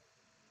in?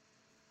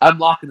 I'm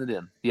locking it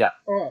in. Yeah.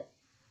 All right.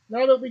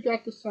 Now that we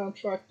got the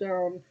soundtrack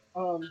down,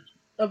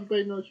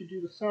 everybody knows you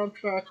do the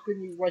soundtrack,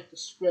 then you write the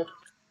script,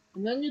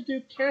 and then you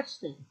do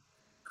casting.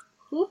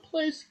 Who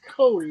plays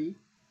Kody?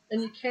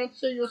 And you can't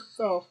say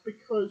yourself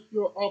because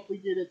you're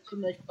obligated to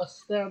make a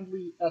Stan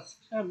Lee-esque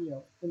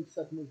cameo in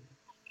said movie.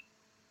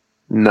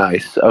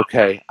 Nice.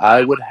 Okay.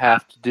 I would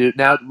have to do...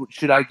 Now,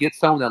 should I get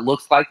someone that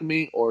looks like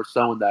me or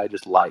someone that I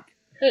just like?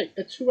 Hey,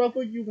 it's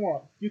whoever you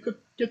want. You could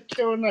get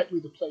Keira Knightley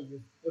to play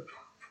you.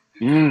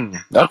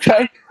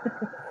 Okay.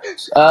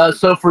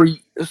 So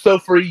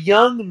for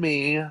young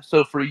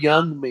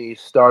me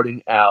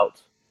starting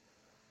out,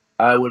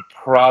 I would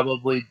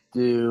probably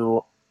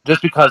do,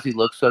 just because he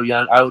looks so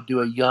young, I would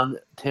do a young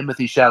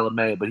Timothy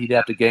Chalamet, but he'd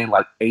have to gain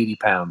like 80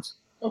 pounds.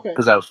 Okay.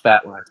 Because I was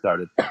fat when I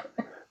started.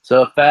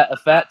 So a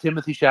fat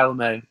Timothy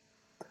Chalamet,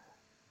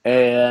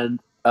 and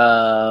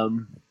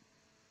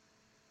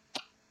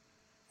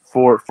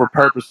for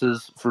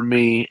purposes for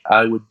me,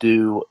 I would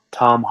do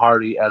Tom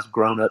Hardy as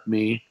grown up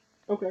me.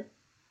 Okay.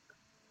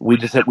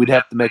 We'd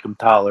have to make him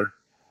taller.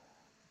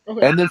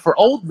 Okay. And then for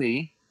old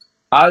me,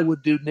 I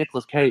would do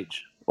Nicolas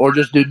Cage, or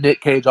just do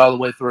Nick Cage all the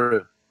way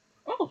through.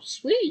 Oh,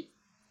 sweet!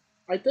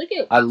 I dig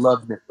it. I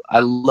love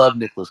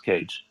Nicolas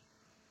Cage.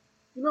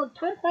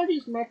 Tom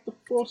Hardy's not the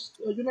first.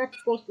 You're not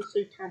supposed to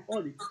say Tom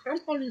Hardy. Tom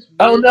Hardy's.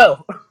 Oh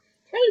no!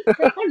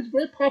 Bret Hart is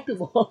very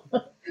popular.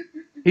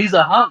 He's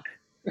a hunk.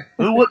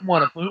 Who wouldn't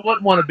want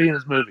to be in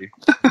his movie?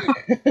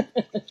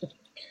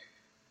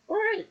 All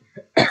right.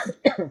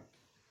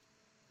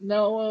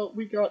 Now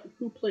we got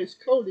who plays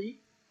Kody.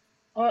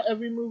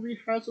 Every movie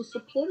has a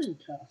supporting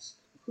cast.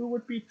 Who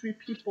would be 3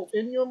 people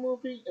in your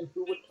movie, and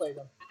who would play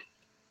them?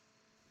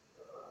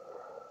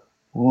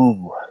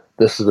 Ooh,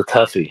 this is a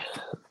toughie.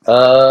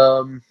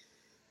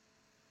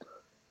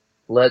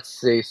 Let's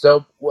see.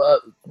 So,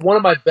 one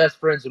of my best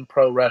friends in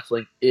pro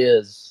wrestling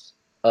is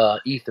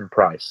Ethan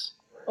Price.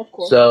 Of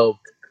course. So,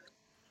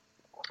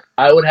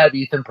 I would have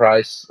Ethan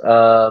Price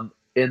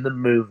in the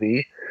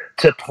movie.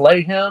 To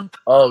play him,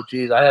 oh,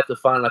 geez, I have to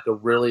find like a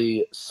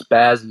really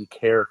spazzy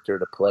character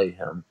to play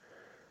him.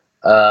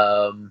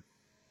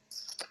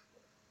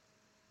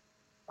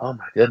 Oh,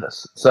 my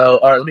goodness. So,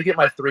 all right, let me get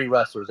my 3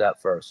 wrestlers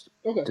out first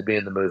to be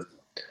in the movie.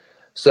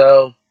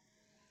 So,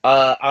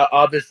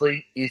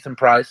 obviously, Ethan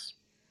Price.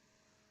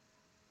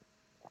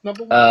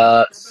 Number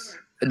 1.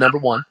 Number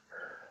 1.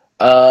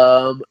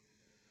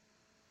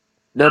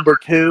 Number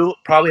 2,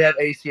 probably have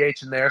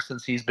ACH in there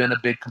since he's been a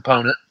big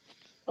component.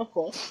 Of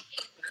course.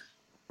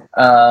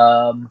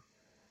 And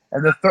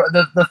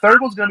the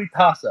third one's going to be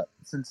toss-up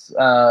since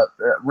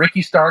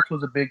Ricky Starks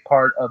was a big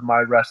part of my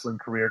wrestling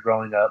career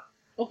growing up.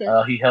 Okay.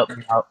 He helped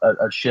me out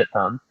a shit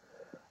ton.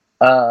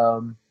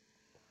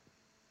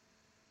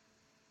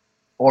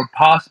 Or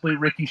possibly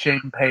Ricky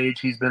Shane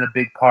Page. He's been a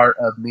big part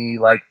of me,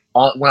 like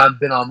when I've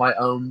been on my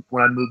own,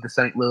 when I moved to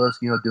St. Louis,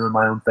 doing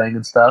my own thing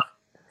and stuff.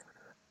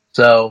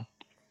 So,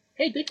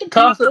 hey, they can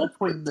toss it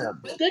between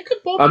them. They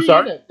could both be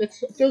in it.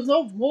 There's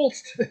no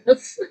rules to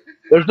this.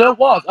 There's no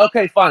walls.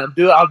 Okay, fine.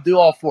 I'll do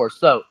all 4.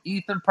 So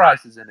Ethan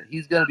Price is in it.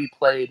 He's going to be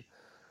played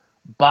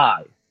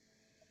by.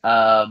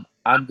 I'm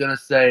going to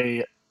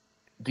say.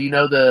 Do you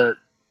know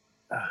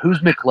who's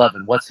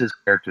McLovin? What's his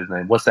character's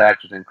name? What's the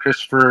actor's name?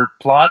 Christopher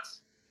Plotz.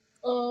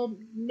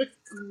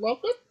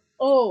 McLovin?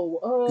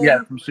 Oh.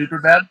 Yeah, from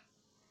Superbad.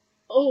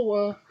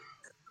 Oh.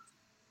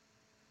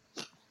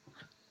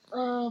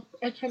 I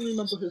can't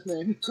remember his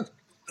name.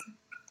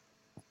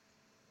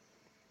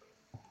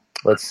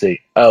 Let's see.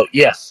 Oh,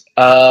 yes.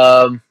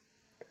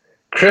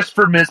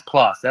 Christopher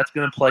Mintz-Plasse. That's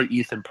going to play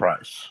Ethan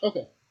Price.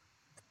 Okay.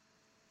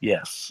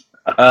 Yes.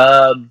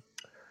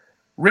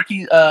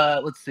 Ricky,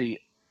 let's see.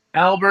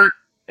 Albert,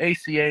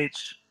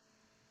 ACH.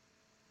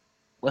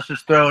 Let's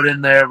just throw it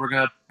in there. We're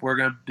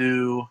gonna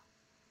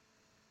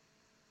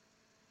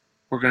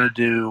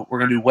do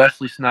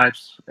Wesley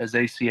Snipes as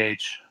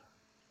ACH.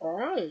 All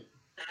right.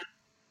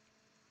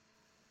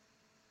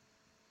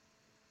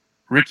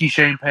 Ricky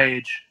Shane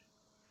Page.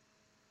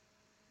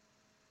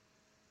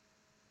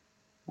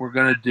 We're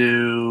going to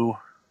do,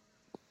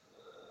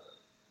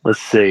 let's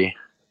see.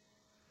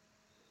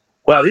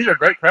 Wow, these are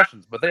great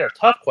questions, but they are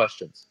tough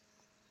questions.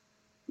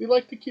 We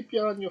like to keep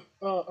you on your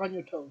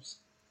toes.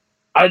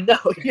 I know,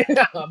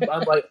 yeah.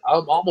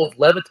 I'm almost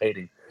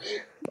levitating.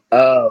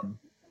 Oh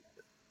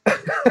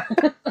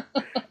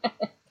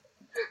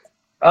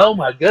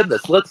my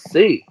goodness, let's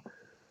see.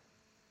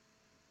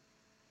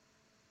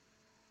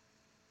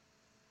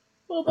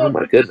 Oh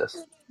my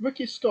goodness.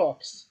 Ricky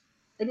Starks.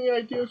 Any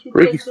ideas who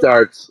Ricky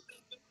Starks.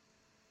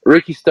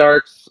 Ricky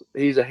Starks,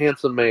 he's a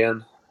handsome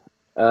man.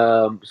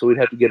 So we'd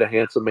have to get a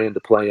handsome man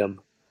to play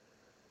him.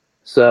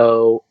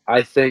 So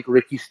I think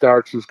Ricky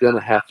Starks is going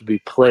to have to be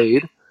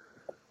played.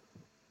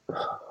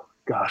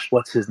 Gosh,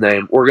 what's his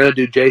name? We're going to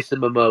do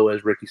Jason Momoa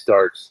as Ricky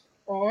Starks.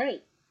 All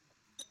right.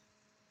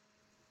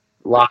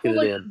 Locking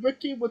it in.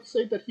 Ricky would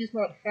say that he's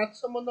not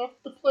handsome enough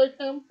to play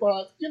him,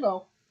 but,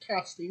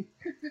 casting.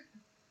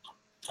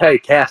 Hey,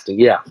 casting,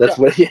 yeah. That's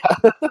what, yeah.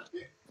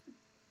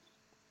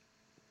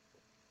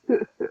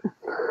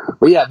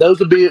 But yeah, those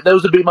would be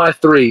my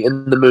 3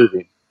 in the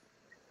movie.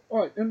 All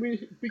right, and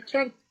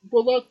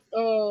we'll let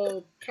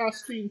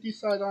casting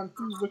decide on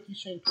who Ricky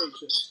Shane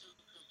Page is.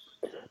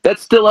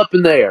 That's still up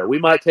in the air. We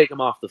might take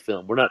him off the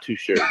film. We're not too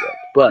sure yet,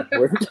 but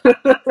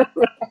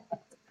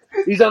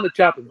he's on the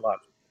chopping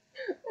block.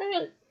 All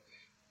right.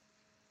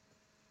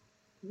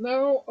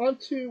 Now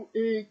onto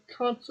a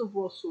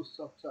controversial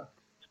subject: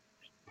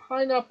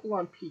 pineapple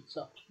on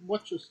pizza.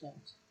 What's your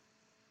stance?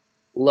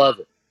 Love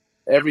it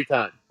every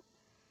time.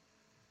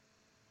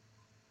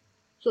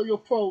 So you're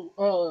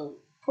pro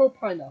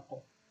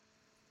pineapple.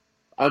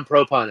 I'm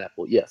pro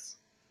pineapple. Yes.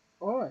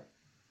 All right.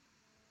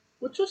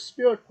 What's your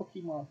spirit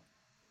Pokemon?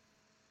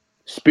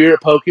 Spirit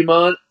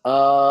Pokemon.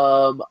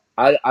 I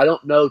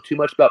don't know too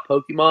much about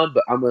Pokemon,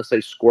 but I'm gonna say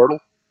Squirtle.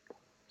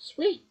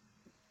 Sweet.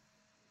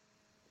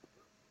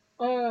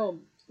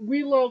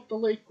 We love the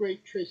late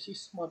great Tracy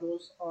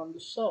Smothers on the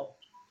show.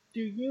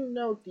 Do you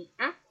know the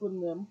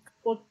acronym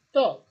for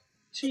Thug?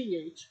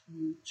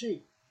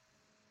 THUG.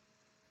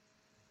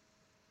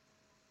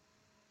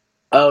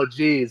 Oh,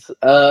 geez.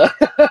 I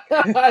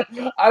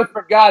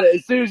forgot it.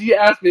 As soon as you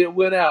asked me, it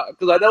went out.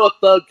 Because I know a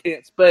thug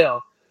can't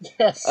spell.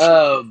 Yes.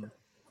 Oh,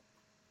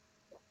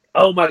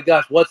 my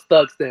gosh. What's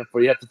thug stand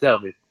for? You have to tell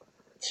me.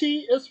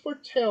 T is for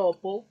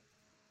terrible.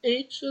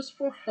 H is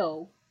for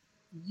hell.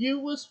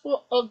 U is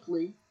for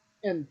ugly.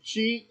 and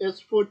G is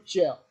for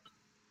jail.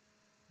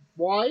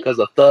 Why? Because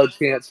a thug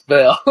can't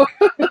spell.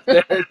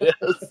 There it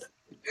is.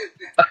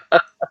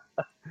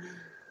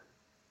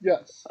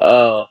 Yes.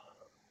 Oh,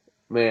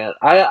 man.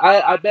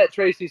 I met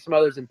Tracy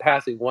Smothers in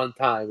passing one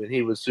time, and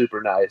he was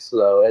super nice.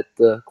 So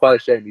it's quite a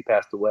shame he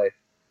passed away.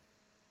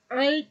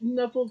 I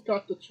never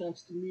got the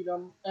chance to meet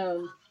him,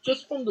 and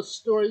just from the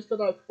stories that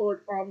I've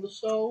heard on the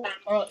show,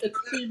 it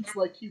seems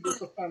like he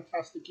was a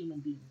fantastic human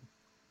being.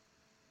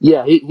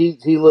 Yeah,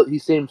 he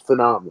seemed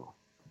phenomenal.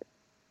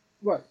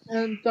 Right,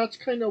 and that's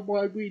kind of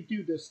why we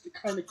do this, to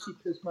kind of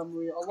keep his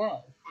memory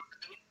alive.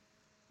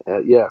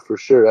 Yeah, for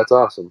sure. That's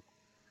awesome.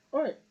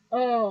 Alright,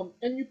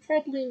 and you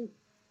probably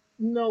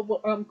know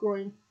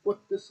what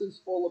this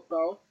is all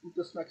about,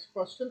 this next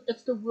question.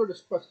 It's the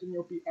weirdest question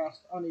you'll be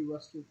asked on a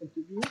wrestling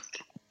interview.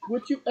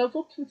 Would you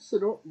ever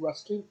consider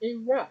wrestling a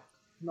rock?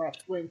 Not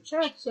Dwayne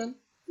Johnson,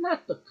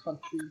 not the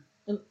country,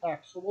 an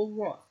actual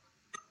rock.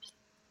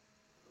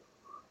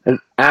 An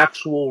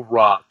actual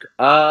rock.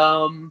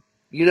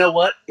 You know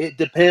what? It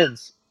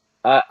depends.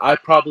 I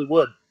probably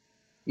would.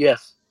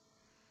 Yes.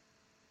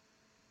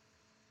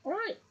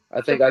 Alright.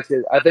 I think I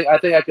could. I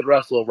think I could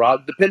wrestle a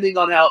rock, depending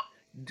on how.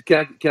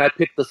 Can I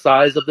pick the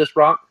size of this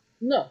rock?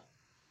 No.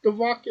 The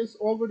rock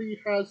already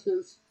has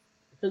his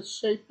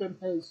shape and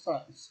his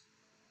size.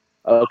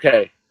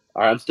 Okay.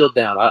 All right. I'm still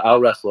down.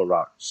 I'll wrestle a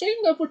rock.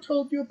 Shane never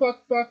told you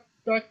about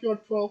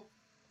Backyard Pro.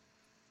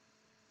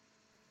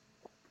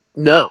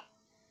 No.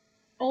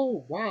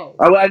 Oh wow.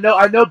 I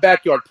know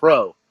Backyard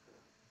Pro,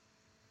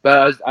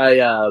 but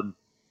I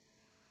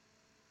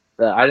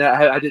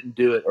didn't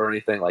do it or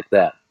anything like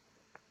that.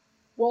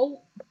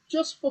 Well,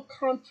 just for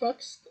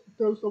context,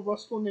 there's a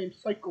wrestler named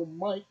Psycho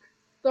Mike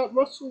that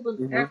wrestled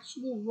an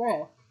actual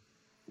rock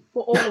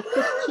for over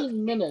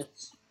 15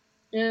 minutes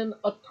in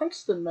a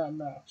Tungsten Man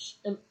match,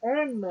 an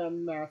Iron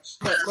Man match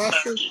that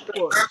lasted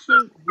for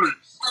 2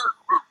 weeks.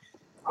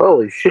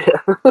 Holy shit.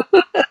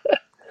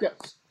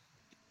 Yes.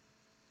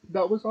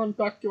 That was on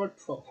Backyard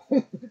Pro.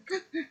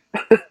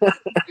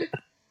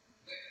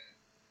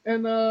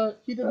 And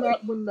he did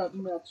not win that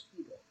match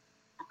either.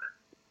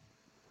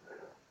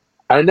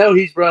 I know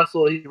he's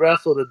wrestled. He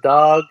wrestled a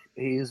dog.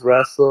 He's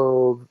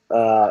wrestled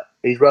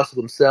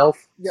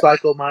himself. Yes.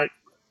 Psycho Mike.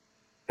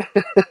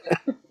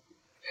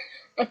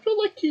 I feel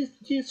like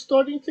he's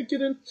starting to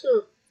get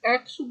into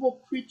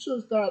actual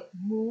creatures that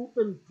move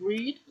and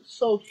breed,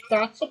 so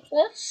that's a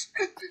plus.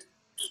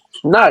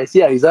 Nice.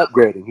 Yeah, he's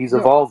upgrading. He's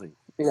evolving.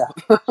 Yeah.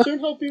 Soon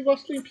he'll be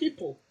wrestling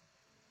people.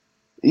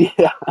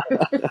 Yeah.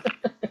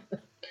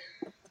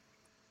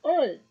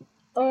 Alright.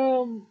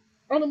 On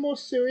a more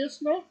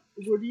serious note,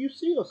 where do you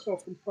see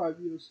yourself in 5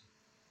 years?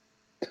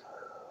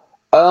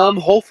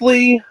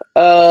 Hopefully,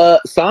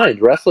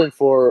 signed wrestling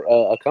for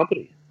a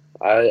company.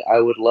 I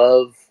would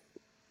love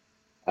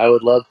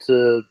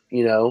to,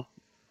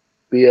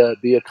 be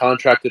a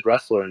contracted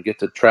wrestler and get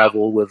to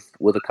travel with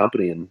a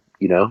company and,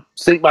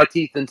 sink my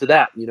teeth into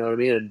that, you know what I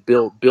mean, and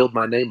build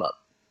my name up.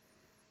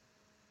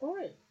 All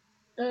right.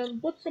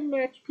 And what's a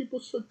match people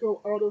should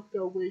go out of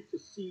their way to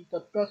see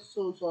that best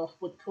shows off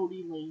what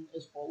Kody Lane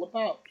is all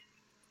about?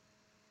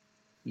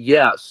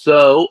 Yeah,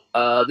 so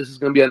this is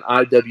going to be on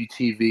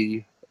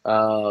IWTV.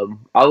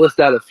 I'll list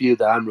out a few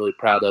that I'm really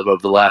proud of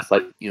over the last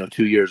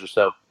 2 years or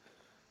so.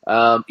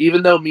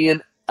 Even though me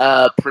and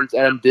Prince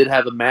Adam did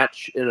have a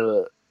match in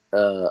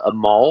a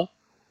mall,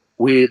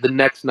 the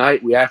next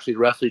night we actually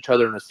wrestled each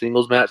other in a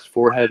singles match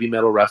for Heavy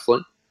Metal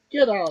Wrestling.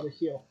 Get out of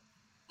here.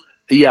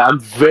 Yeah, I'm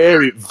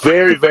very,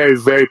 very, very,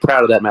 very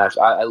proud of that match.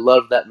 I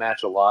loved that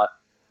match a lot.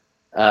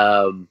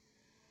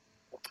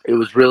 It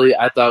was really,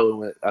 I thought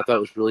it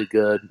was really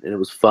good and it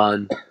was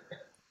fun.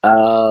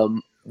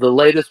 The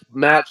latest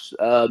match,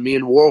 me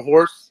and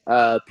Warhorse,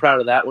 proud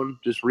of that one,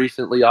 just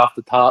recently off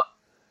the top.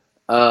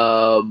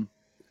 I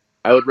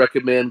would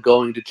recommend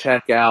going to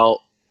check out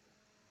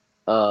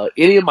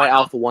any of my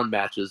Alpha 1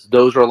 matches.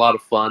 Those are a lot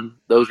of fun.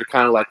 Those are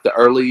kind of like the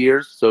early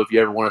years. So if you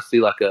ever want to see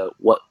like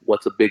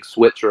what's a big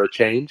switch or a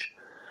change.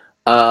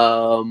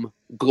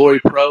 Glory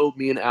Pro,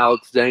 me and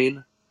Alex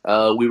Zane,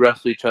 we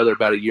wrestled each other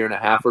about a year and a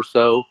half or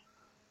so.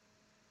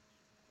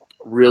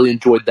 Really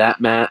enjoyed that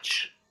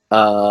match.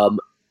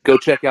 Go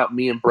check out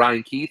me and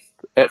Brian Keith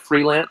at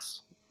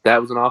Freelance.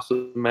 That was an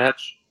awesome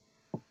match.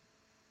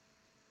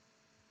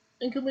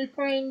 And can we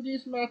find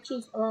these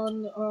matches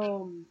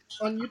on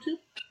YouTube?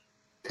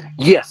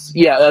 Yes,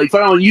 yeah. You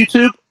find them on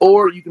YouTube,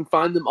 or you can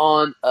find them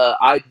on the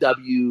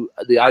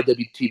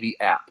IWTV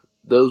app.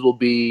 Those will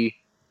be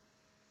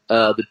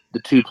the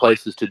two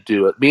places to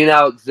do it. Me and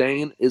Alex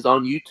Zane is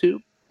on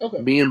YouTube.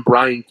 Okay. Me and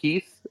Brian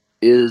Keith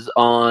is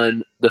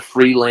on the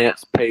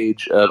Freelance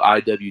page of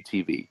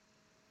IWTV.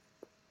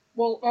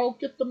 Well, I'll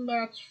get the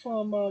match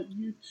from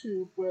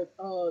YouTube with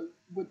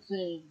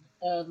Zane,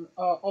 and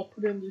I'll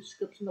put in the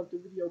description of the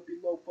video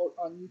below, both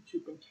on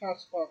YouTube and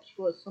Castbox,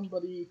 for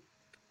somebody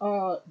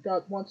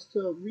that wants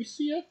to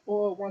re-see it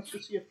or wants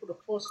to see it for the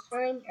first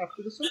time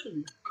after this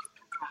interview.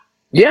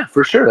 Yeah,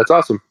 for sure. That's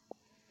awesome.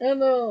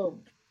 And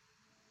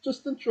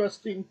just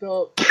interesting.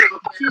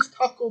 He's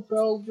Taco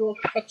Bell, your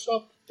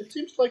ketchup. It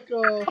seems like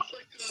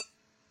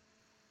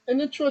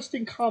an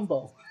interesting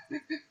combo.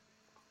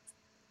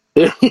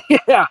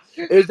 Yeah,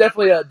 it was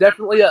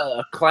definitely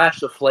a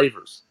clash of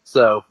flavors.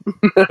 So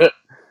I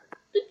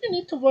think you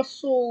need to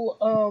wrestle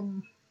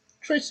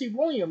Tracy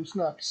Williams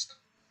next.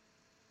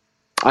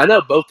 I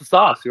know both the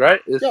sauce, right?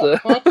 It's Yeah,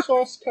 hot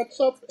sauce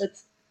ketchup.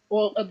 It's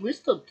well, at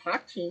least a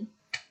tag team.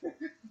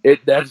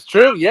 that's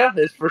true. Yeah,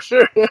 it's for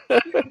sure.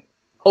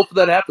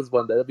 Hopefully that happens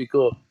one day. That'd be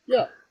cool.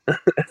 Yeah. All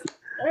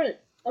right.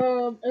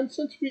 And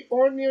since we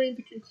are nearing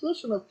the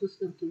conclusion of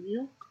this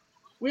interview,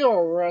 we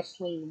are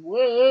wrestling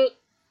with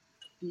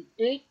the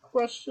 8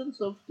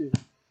 questions of doom.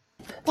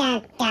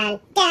 Dun, dun,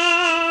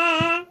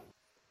 dun.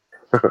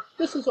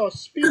 This is our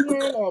speed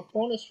round, our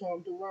bonus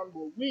round, the round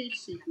where we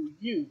see who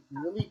you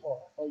really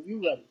are. Are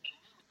you ready?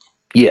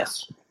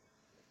 Yes.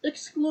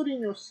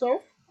 Excluding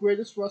yourself,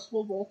 greatest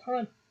wrestler of all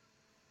time.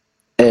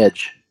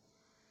 Edge.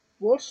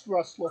 Worst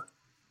wrestler.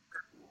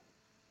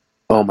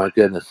 Oh my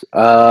goodness.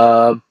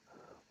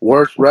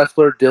 Worst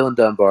wrestler, Dylan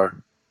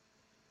Dunbar.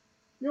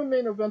 You're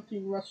main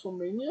eventing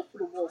WrestleMania for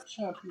the World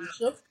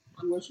Championship.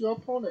 Who is your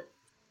opponent?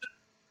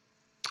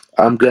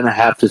 I'm gonna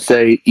have to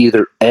say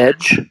either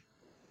Edge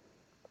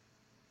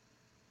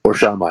or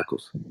Shawn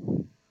Michaels.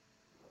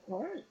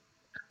 Alright.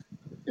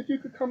 If you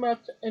could come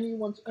out to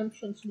anyone's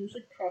entrance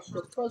music, past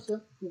or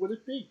present, who would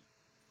it be?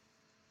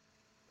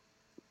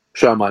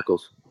 Shawn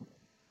Michaels.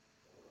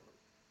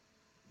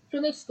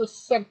 Finish the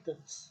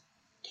sentence.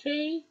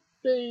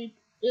 K-Fade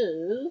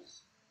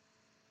is...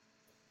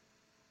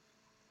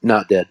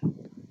 Not dead.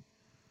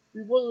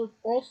 We would have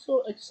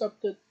also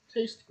accepted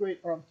taste great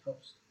on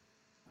toast.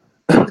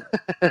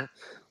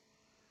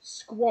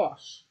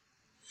 Squash.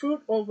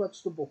 Fruit or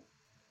vegetable?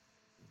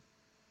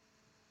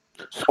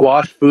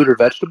 Squash, fruit, or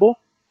vegetable?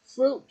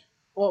 Fruit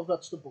or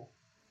vegetable?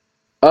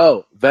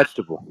 Oh,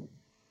 vegetable.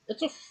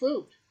 It's a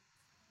fruit.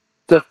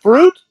 It's a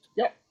fruit?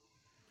 Yep.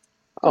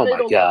 Oh my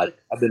Tomato god. logic.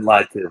 I've been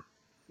lied to.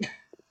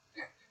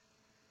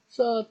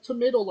 It's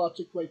tomato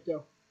logic right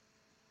there.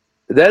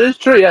 That is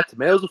true, yeah.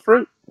 Tomatoes are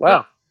fruit.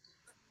 Wow.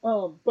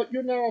 But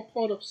you're now a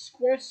part of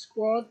Squash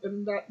Squad,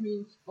 and that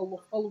means a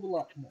hell of a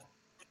lot more.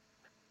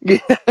 Yeah.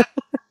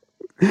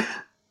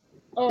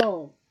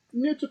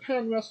 New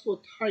Japan wrestler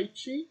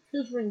Taichi,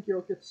 his ring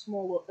gear gets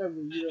smaller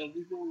every year,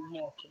 revealing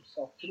more of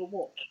himself to the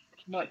world.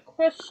 My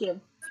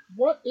question,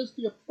 what is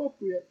the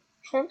appropriate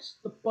trunks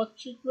to butt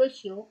cheek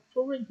ratio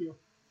for ring gear?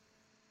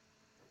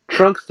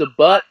 Trunks to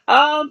butt.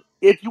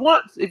 If you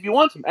want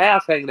some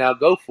ass hanging out,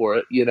 go for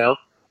it, you know.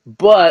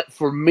 But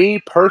for me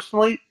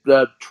personally,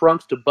 the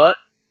trunks to butt,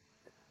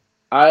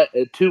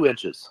 2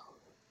 inches.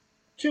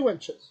 2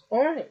 inches.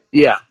 Alright.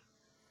 Yeah.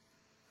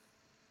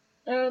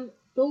 And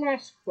the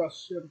last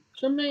question,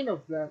 the main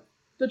event,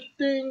 the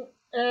thing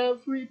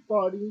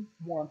everybody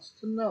wants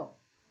to know.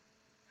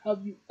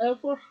 Have you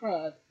ever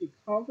had a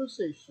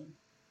conversation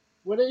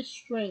with a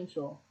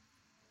stranger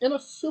in a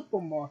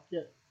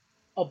supermarket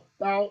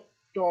about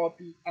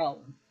Darby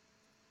Allin?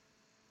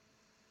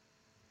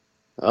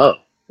 Oh.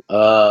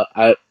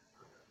 I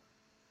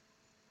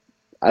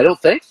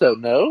don't think so,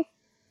 no.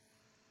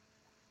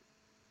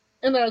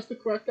 And that is the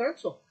correct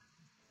answer.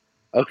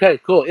 Okay,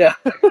 cool, yeah.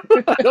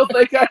 I don't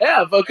think I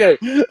have. Okay.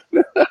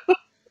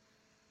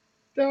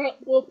 That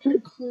will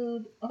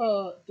conclude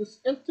this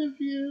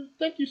interview.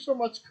 Thank you so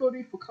much,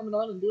 Kody, for coming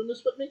on and doing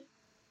this with me.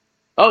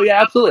 Oh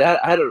yeah, absolutely.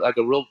 I had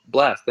a real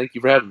blast. Thank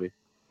you for having me.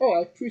 Oh,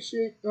 I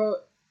appreciate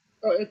that.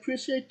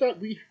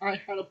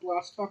 I had a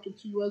blast talking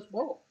to you as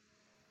well.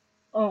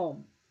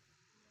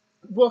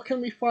 Where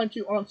can we find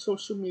you on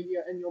social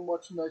media and your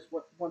merchandise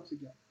once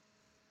again?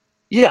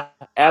 Yeah,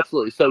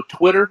 absolutely. So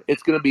Twitter,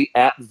 it's going to be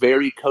at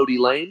very Kody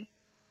Lane.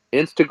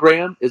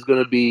 Instagram is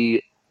going to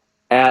be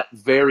at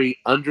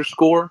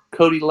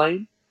very_Kody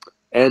Lane.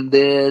 And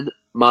then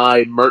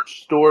my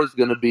merch store is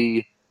going to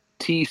be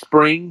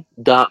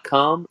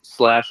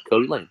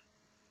teespring.com/Kody Lane.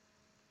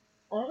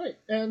 Alright,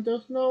 and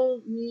there's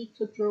no need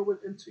to throw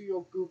it into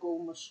your Google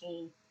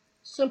machine.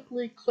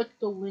 Simply click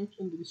the link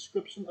in the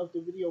description of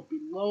the video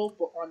below,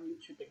 but on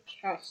YouTube and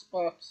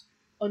Castbox.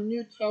 A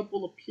new tab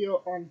will appear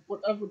on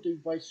whatever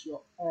device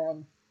you're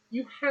on.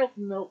 You have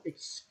no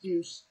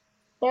excuse.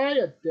 Buy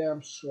a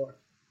damn shirt.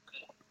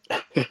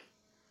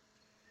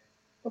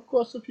 Of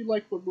course, if you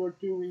like what we're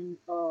doing,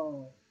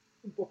 well,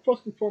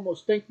 first and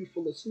foremost, thank you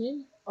for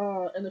listening.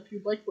 And if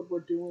you like what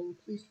we're doing,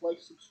 please like,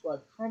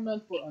 subscribe,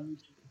 comment. We're on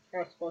YouTube and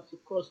Castbox.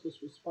 Of course,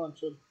 this was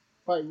sponsored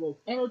by Rogue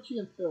Energy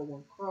and Fair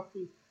One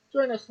Coffee.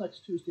 Join us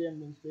next Tuesday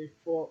and Wednesday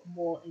for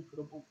more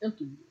incredible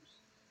interviews.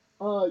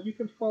 You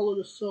can follow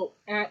the show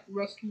at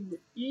Wrestling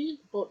with E,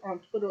 both on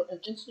Twitter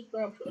and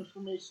Instagram for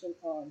information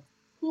on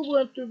who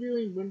we're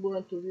interviewing, when we're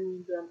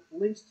interviewing them,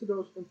 links to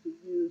those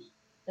interviews,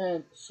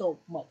 and so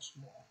much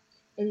more.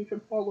 And you can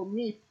follow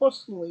me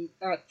personally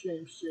at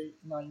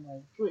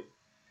JamesJ993.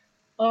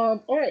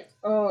 Alright,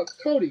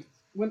 Kody,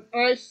 when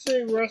I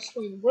say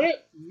wrestling with,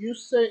 you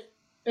say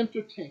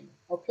entertainment,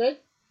 okay?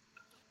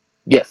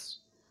 Yes.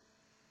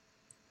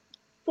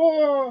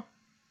 For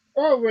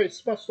Always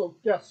special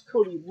guest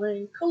Kody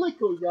Lane,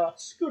 Kaliko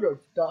Yacht, Scooter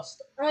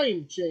Dust.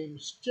 I'm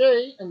James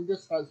J, and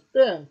this has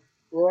been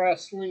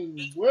Wrestling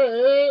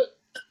with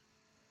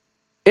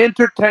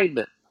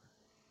Entertainment.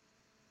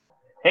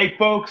 Hey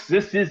folks,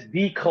 this is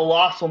the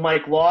Colossal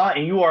Mike Law,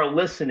 and you are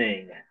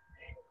listening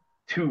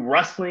to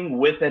Wrestling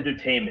with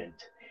Entertainment.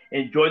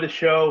 Enjoy the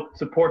show,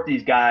 support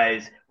these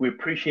guys. We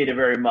appreciate it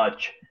very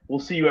much. We'll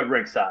see you at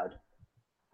ringside.